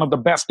made them one of the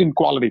best in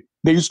quality.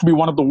 They used to be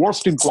one of the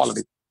worst in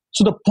quality.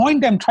 So the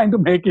point I'm trying to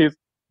make is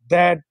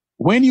that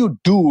when you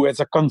do as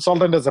a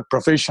consultant, as a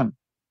profession,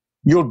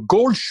 your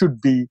goal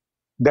should be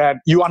that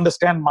you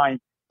understand my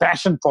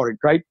passion for it,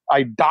 right?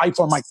 I die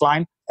for my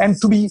client, and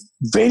to be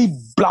very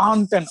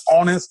blunt and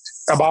honest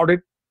about it.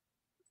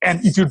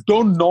 And if you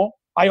don't know,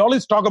 I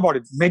always talk about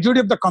it.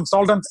 Majority of the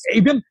consultants,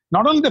 even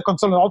not only the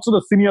consultants, also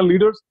the senior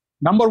leaders,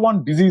 number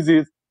one disease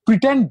is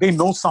pretend they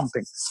know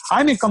something.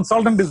 I'm a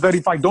consultant is that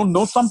if I don't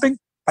know something,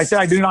 I say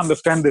I didn't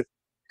understand this.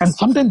 And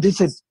sometimes they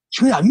said,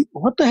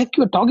 what the heck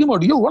you are talking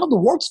about? You're one of the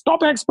world's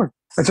top experts.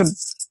 I said,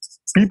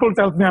 people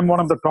tell me I'm one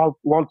of the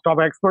world's top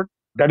experts.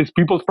 That is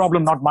people's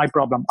problem, not my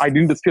problem. I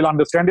didn't still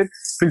understand it.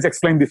 Please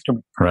explain this to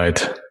me.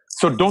 Right.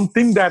 So don't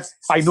think that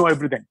I know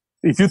everything.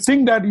 If you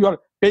think that you are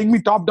paying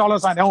me top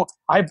dollars, I know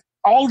I have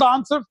all the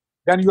answers,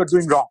 then you are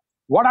doing wrong.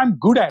 What I'm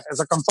good at as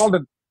a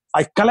consultant,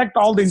 I collect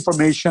all the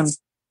information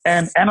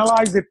and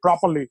analyze it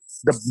properly.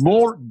 The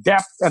more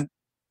depth and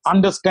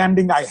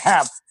understanding I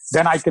have,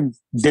 then I can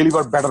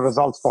deliver better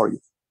results for you.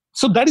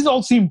 So that is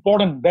also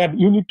important, that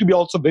you need to be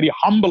also very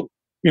humble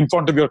in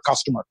front of your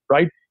customer,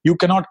 right? You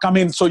cannot come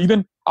in. So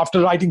even after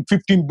writing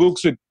 15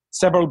 books with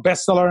several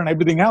bestsellers and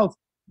everything else,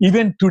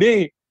 even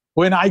today,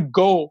 when I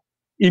go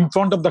in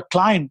front of the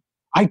client,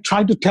 I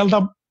try to tell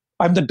them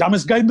I'm the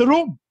dumbest guy in the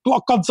room. To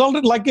a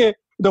consultant like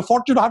the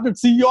Fortune 100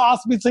 CEO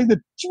asked me, saying that,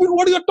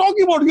 what are you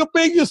talking about? You're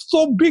paying you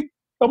so big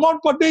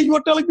amount per day. You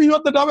are telling me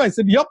you're the dumbest. I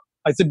said, yep.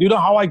 I said, do you know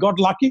how I got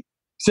lucky? He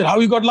said, how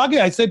you got lucky?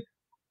 I said,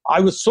 I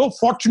was so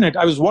fortunate.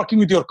 I was working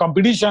with your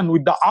competition,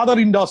 with the other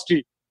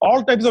industry,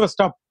 all types of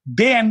stuff.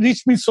 They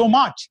enriched me so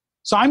much.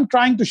 So I'm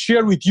trying to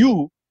share with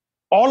you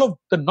all of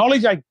the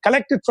knowledge I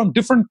collected from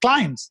different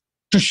clients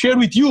to share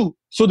with you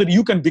so that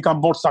you can become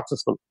more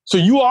successful. So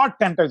you are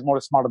 10 times more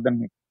smarter than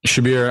me.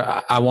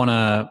 Subir, I want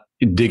to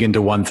dig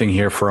into one thing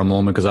here for a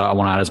moment because I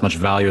want to add as much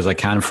value as I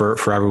can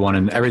for everyone,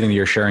 and everything that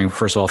you're sharing.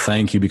 First of all,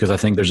 thank you, because I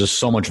think there's just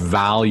so much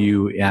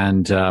value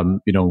and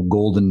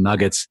golden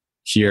nuggets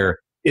here.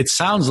 it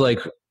sounds like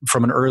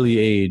from an early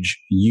age,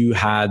 you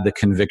had the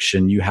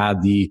conviction, you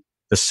had the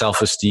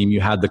self-esteem,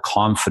 you had the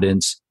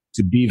confidence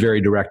to be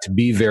very direct, to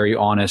be very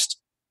honest.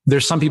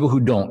 There's some people who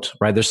don't,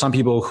 right? There's some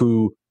people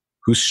who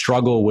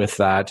struggle with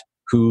that,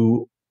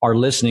 who are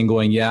listening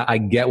going, yeah, I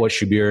get what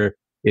Subir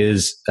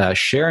is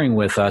sharing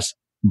with us,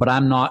 but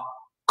I'm not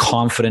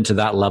confident to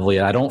that level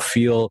yet. I don't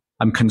feel,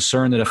 I'm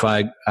concerned that if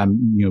I'm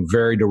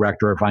very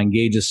direct, or if I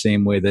engage the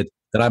same way, that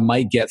I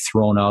might get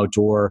thrown out,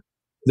 or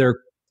there are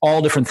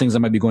all different things that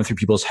might be going through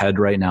people's head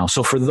right now.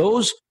 So for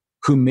those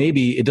who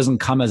maybe it doesn't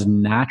come as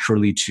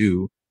naturally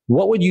to,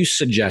 what would you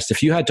suggest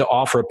if you had to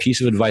offer a piece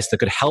of advice that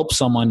could help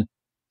someone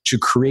to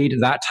create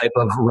that type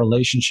of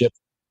relationship?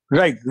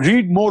 Right.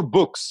 Read more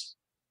books.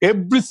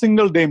 Every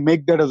single day,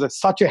 make that as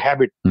such a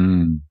habit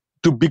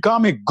to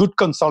become a good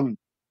consultant.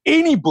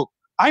 Any book.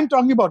 I'm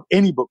talking about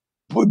any book.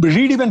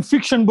 Read even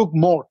fiction book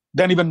more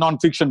than even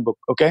non-fiction book.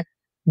 Okay.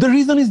 The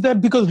reason is that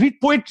because read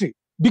poetry,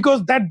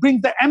 because that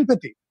brings the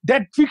empathy.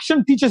 That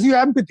fiction teaches you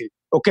empathy.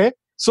 Okay.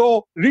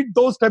 So read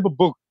those type of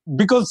books,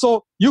 because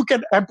so you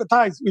can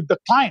empathize with the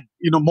client,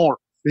 more.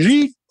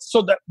 Read.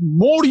 So the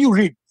more you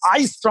read,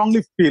 I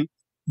strongly feel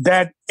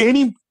that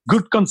any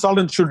good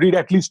consultant should read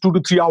at least 2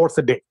 to 3 hours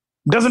a day.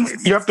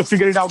 You have to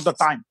figure it out the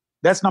time.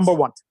 That's number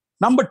one.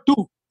 Number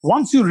two,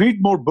 once you read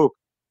more books,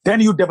 then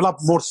you develop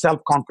more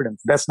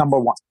self-confidence. That's number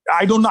one.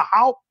 I don't know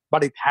how,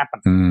 but it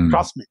happens.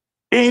 Trust me.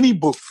 Any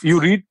book you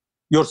read,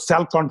 your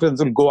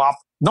self-confidence will go up.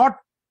 Not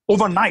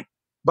overnight,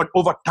 but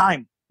over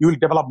time, you will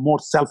develop more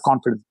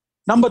self-confidence.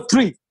 Number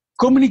three,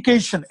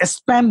 communication.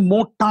 Spend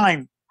more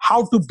time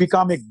how to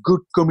become a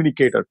good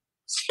communicator.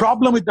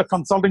 Problem with the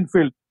consulting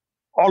field,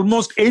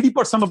 almost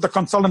 80% of the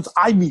consultants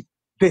I meet,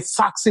 they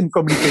sucks in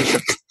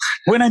communication.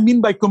 When I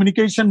mean by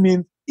communication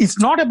means it's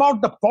not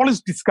about the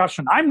polished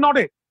discussion.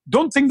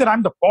 Don't think that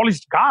I'm the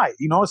polished guy.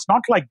 It's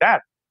not like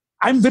that.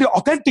 I'm very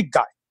authentic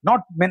guy.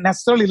 Not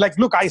necessarily like,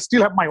 look, I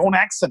still have my own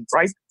accent,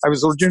 right? I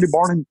was originally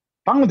born in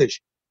Bangladesh.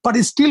 But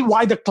it's still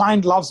why the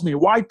client loves me,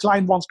 why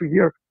client wants to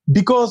hear.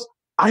 Because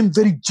I'm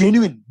very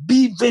genuine.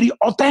 Be very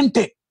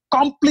authentic,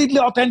 completely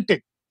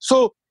authentic.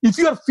 So if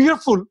you are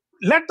fearful,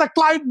 let the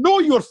client know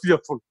you're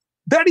fearful.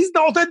 That is the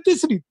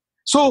authenticity.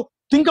 So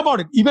think about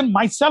it. Even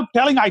myself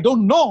telling I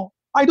don't know.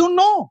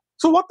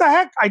 So what the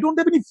heck? I don't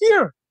have any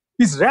fear.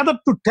 It's rather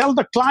to tell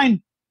the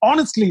client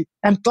honestly,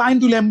 and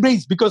client will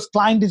embrace, because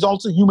client is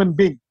also a human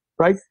being,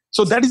 right?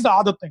 So that is the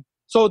other thing.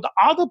 So the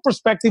other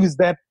perspective is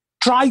that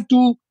try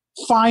to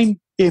find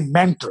a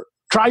mentor.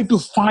 Try to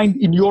find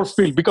in your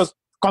field, because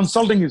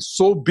consulting is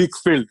so big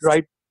field,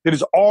 right? There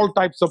is all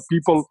types of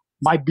people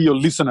might be your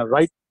listener,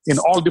 right? In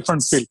all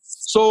different fields.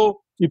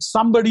 So if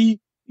somebody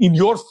in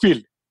your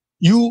field,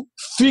 you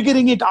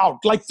figuring it out,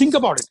 like think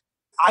about it.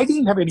 I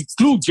didn't have any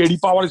clue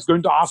JD Power is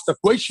going to ask the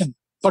question.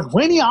 But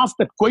when he asked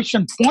that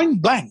question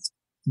point blank,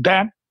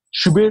 then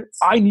Subir,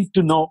 I need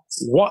to know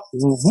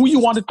who you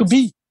want it to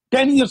be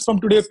 10 years from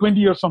today, 20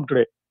 years from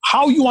today,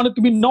 how you want it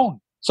to be known.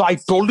 So I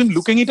told him,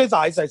 looking at his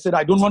eyes, I said,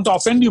 I don't want to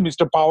offend you,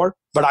 Mr. Power,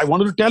 but I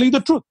wanted to tell you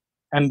the truth.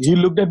 And he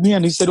looked at me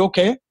and he said,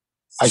 okay.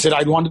 I said,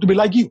 I want it to be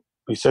like you.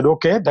 He said,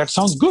 okay, that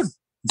sounds good.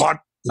 But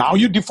now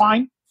you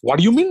define, what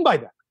do you mean by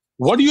that?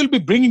 What you will be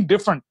bringing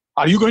different?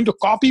 Are you going to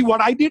copy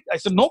what I did? I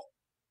said, no.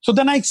 So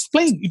then I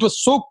explained. It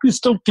was so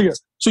crystal clear.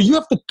 So you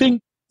have to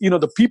think,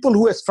 the people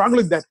who are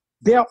struggling that,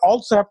 they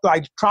also have to,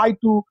 I try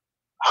to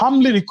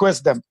humbly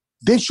request them,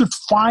 they should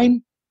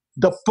find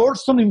the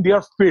person in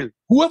their field,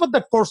 whoever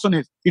that person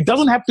is. It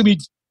doesn't have to be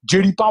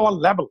JD Power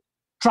level.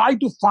 Try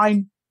to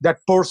find that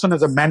person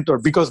as a mentor,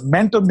 because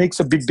mentor makes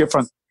a big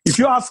difference. If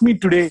you ask me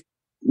today,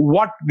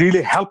 what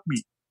really helped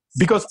me?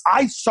 Because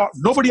I saw,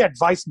 nobody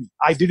advised me.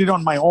 I did it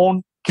on my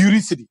own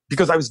curiosity,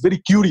 because I was very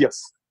curious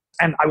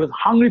and I was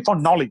hungry for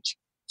knowledge.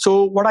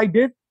 So what I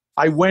did,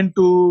 I went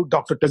to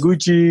Dr.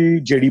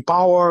 Taguchi, JD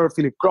Power,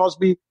 Philip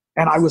Crosby,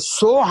 and I was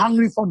so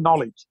hungry for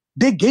knowledge.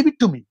 They gave it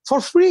to me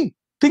for free.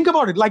 Think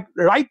about it. Like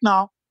right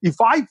now,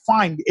 if I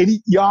find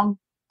any young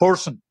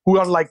person who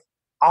are like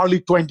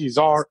early 20s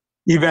or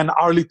even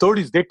early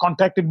 30s, they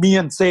contacted me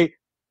and say,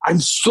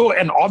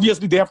 and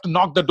obviously they have to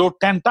knock the door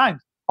 10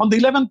 times. On the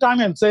 11th time,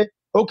 I'll say,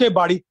 okay,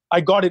 buddy, I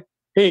got it.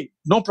 Hey,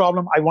 no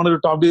problem. I wanted to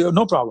talk to you.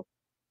 No problem.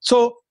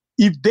 So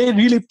if they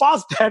really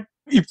pass that,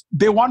 if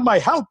they want my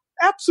help,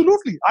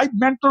 absolutely. I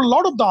mentor a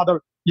lot of the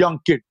other young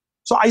kids.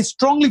 So I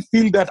strongly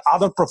feel that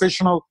other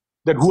professionals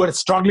who are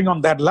struggling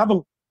on that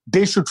level,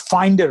 they should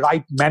find a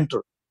right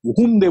mentor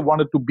whom they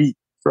wanted to be,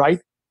 right?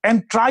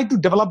 And try to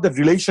develop the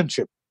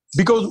relationship.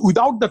 Because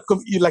without that,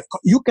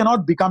 you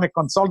cannot become a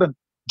consultant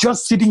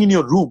just sitting in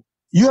your room.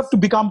 You have to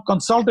become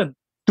consultant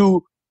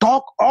to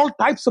talk all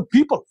types of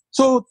people.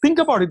 So think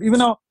about it.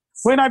 Even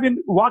when I've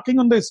been walking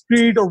on the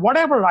street or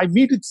whatever, I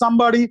meet with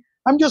somebody,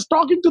 I'm just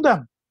talking to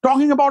them,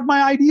 talking about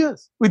my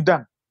ideas with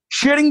them,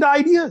 sharing the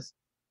ideas.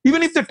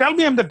 Even if they tell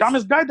me I'm the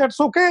dumbest guy, that's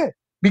okay,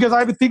 because I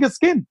have a thicker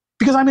skin,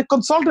 because I'm a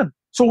consultant.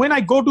 So when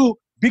I go to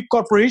big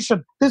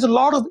corporation, there's a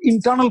lot of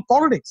internal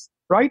politics,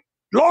 right?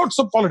 Lots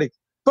of politics.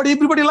 But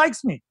everybody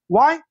likes me.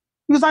 Why?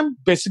 Because I'm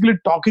basically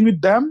talking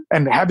with them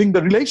and having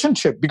the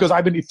relationship because I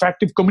have an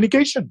effective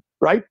communication,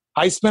 right?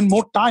 I spend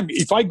more time.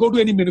 If I go to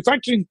any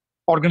manufacturing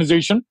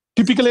organization,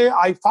 typically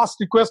first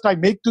request I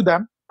make to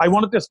them, I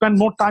wanted to spend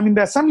more time in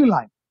the assembly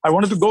line. I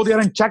wanted to go there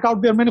and check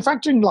out their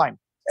manufacturing line.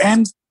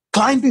 And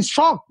client is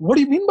shocked. What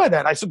do you mean by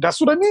that? I said,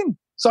 that's what I mean.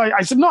 So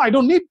I said, no, I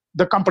don't need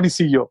the company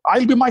CEO.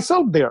 I'll be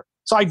myself there.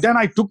 So I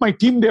took my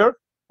team there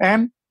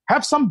and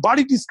have some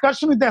body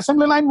discussion with the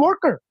assembly line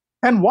worker.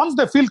 And once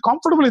they feel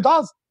comfortable with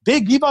us, they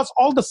give us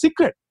all the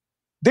secret.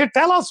 They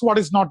tell us what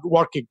is not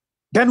working.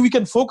 Then we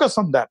can focus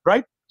on that,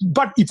 right?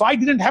 But if I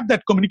didn't have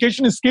that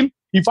communication skill,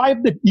 if I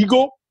have that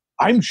ego,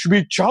 I'm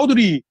Subir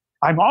Chowdhury,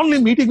 I'm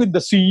only meeting with the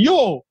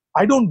CEO,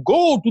 I don't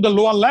go to the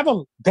lower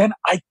level, then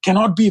I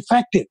cannot be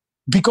effective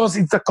because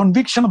it's the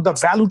conviction of the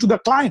value to the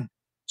client.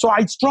 So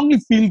I strongly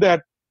feel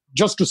that,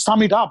 just to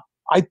sum it up,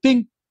 I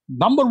think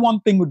number one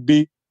thing would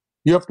be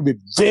you have to be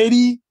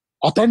very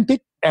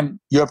authentic and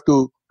you have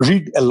to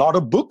read a lot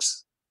of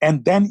books.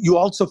 And then you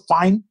also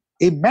find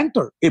a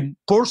mentor, a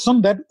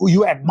person that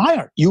you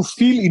admire. You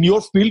feel in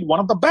your field one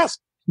of the best.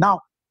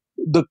 Now,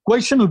 the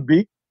question would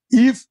be,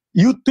 if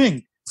you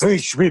think, hey,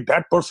 Shvi,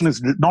 that person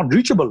is not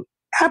reachable,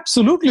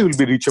 absolutely will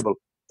be reachable.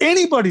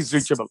 Anybody is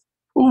reachable.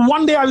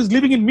 One day I was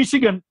living in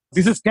Michigan.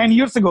 This is 10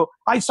 years ago.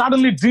 I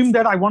suddenly dreamed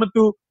that I wanted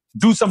to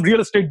do some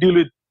real estate deal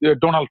with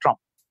Donald Trump,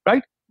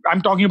 right?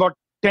 I'm talking about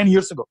 10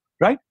 years ago,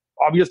 right?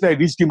 Obviously, I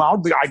reached him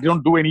out. I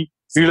don't do any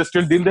real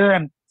estate deal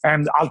there.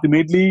 And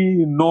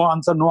ultimately, no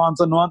answer.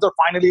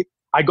 Finally,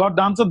 I got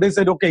the answer. They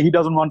said, okay, he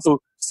doesn't want to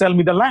sell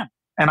me the land.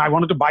 And I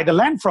wanted to buy the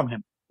land from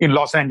him in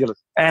Los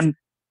Angeles. And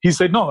he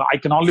said, no, I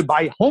can only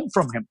buy home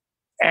from him.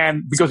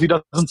 And because he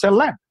doesn't sell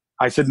land.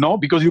 I said, no,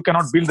 because you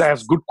cannot build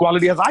as good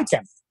quality as I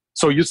can.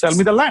 So you sell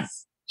me the land.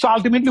 So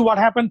ultimately what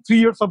happened, 3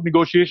 years of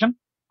negotiation,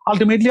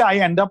 ultimately I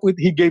end up with,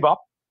 he gave up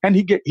and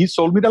he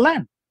sold me the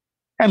land.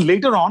 And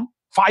later on,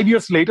 5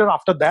 years later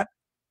after that,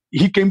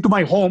 he came to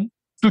my home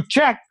to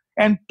check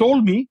and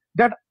told me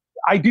that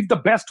I did the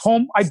best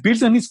home I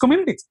built in his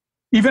community,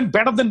 even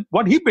better than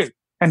what he built.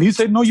 And he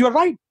said, no, you're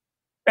right.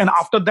 And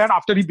after that,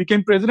 after he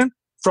became president,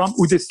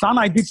 with his son,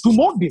 I did 2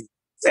 more deals.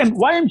 And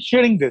why I'm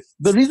sharing this?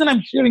 The reason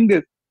I'm sharing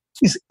this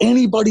is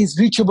anybody is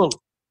reachable.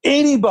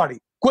 Anybody.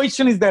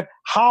 Question is that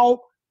how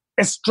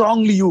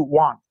strongly you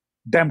want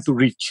them to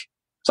reach.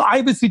 So I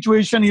have a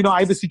situation,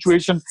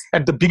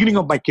 at the beginning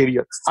of my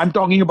career. I'm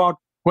talking about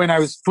when I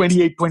was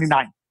 28,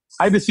 29.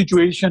 I have a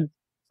situation.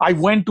 I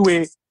went to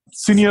a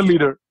senior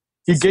leader.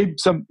 He gave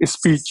a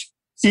speech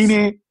in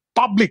a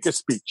public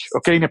speech,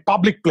 okay, in a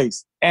public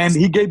place. And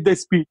he gave the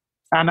speech.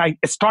 And I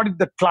started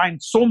the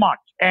client so much.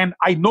 And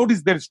I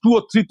noticed there's 2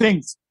 or 3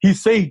 things he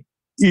said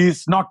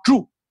is not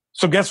true.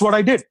 So guess what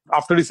I did?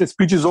 After his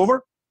speech is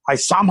over, I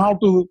somehow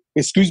to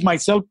excuse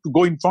myself to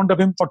go in front of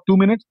him for 2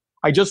 minutes.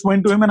 I just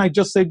went to him and I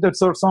just said that,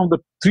 sir, some of the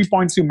 3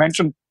 points you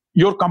mentioned,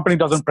 your company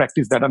doesn't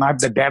practice that. And I have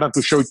the data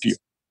to show it to you.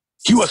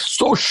 He was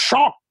so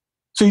shocked.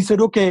 So he said,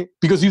 okay,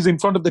 because he's in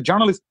front of the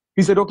journalist,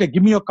 he said, okay,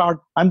 give me your card.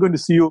 I'm going to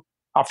see you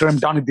after I'm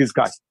done with this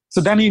guy.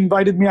 So then he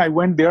invited me. I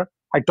went there.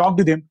 I talked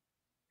with him.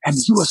 And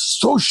he was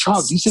so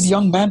shocked. He said,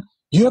 young man,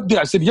 you have this?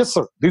 I said, yes,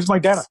 sir. This is my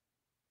data.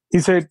 He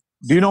said,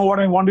 do you know what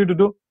I want you to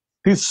do?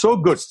 He's so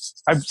good.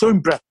 I'm so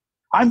impressed.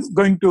 I'm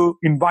going to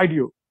invite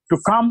you to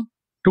come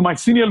to my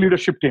senior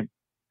leadership team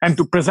and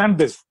to present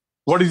this.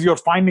 What is your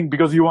finding?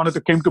 Because you wanted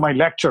to come to my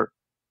lecture.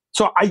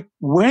 So I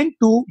went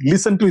to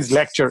listen to his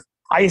lecture.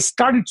 I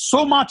studied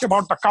so much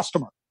about the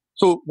customer.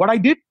 So what I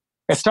did,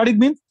 I studied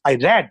means I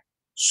read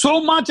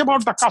so much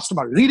about the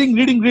customer,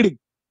 reading.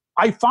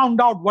 I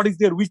found out what is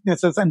their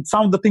weaknesses and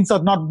some of the things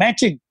are not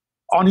matching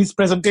on his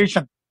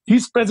presentation.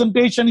 His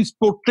presentation is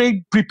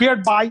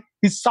prepared by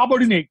his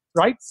subordinate,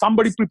 right?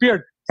 Somebody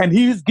prepared. And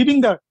he is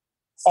giving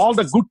all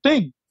the good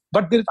thing.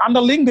 But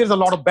underlying, there's a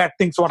lot of bad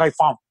things, what I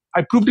found.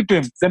 I proved it to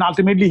him. Then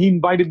ultimately, he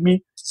invited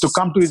me to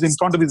come in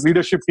front of his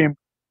leadership team.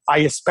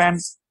 I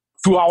spent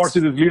 2 hours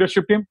with his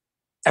leadership team.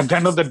 At the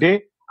end of the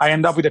day, I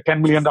end up with a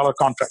 $10 million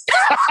contract.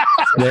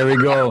 There we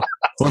go.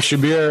 Well,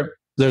 Subir,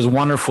 there's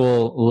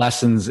wonderful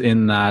lessons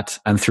in that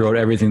and throughout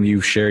everything that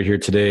you've shared here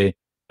today.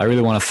 I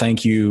really want to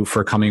thank you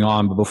for coming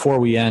on. But before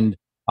we end,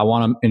 I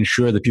want to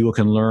ensure that people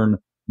can learn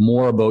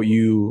more about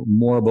you,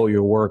 more about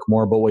your work,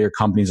 more about what your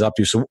company's up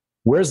to. So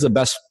where's the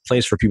best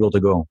place for people to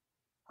go?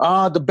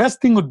 The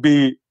best thing would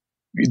be,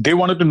 they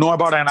wanted to know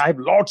about, and I have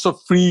lots of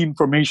free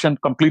information,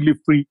 completely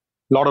free,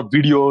 a lot of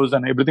videos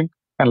and everything,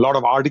 and a lot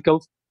of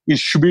articles,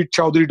 is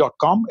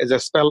SubirChowdhury.com, as I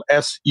spell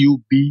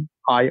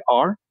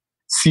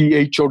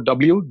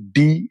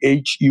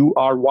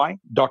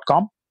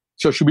SubirChowdhury.com.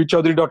 So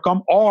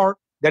SubirChowdhury.com, or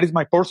that is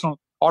my personal,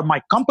 or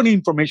my company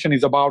information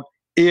is about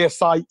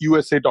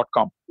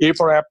ASIUSA.com. A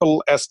for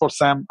Apple, S for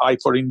Sam, I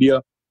for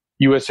India,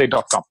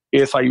 USA.com,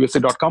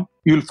 ASIUSA.com.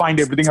 You'll find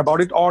everything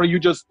about it, or you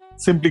just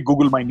simply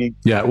Google my name.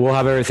 Yeah, we'll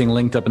have everything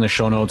linked up in the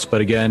show notes.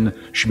 But again,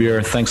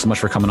 Subir, thanks so much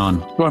for coming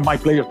on. Oh, my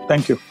pleasure.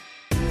 Thank you.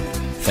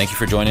 Thank you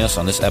for joining us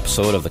on this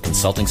episode of the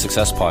Consulting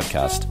Success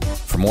Podcast.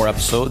 For more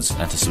episodes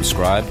and to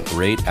subscribe,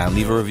 rate, and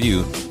leave a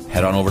review,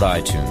 head on over to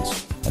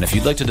iTunes. And if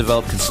you'd like to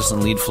develop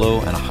consistent lead flow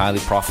and a highly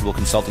profitable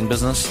consulting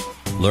business,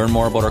 learn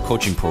more about our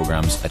coaching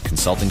programs at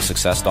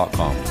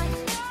consultingsuccess.com.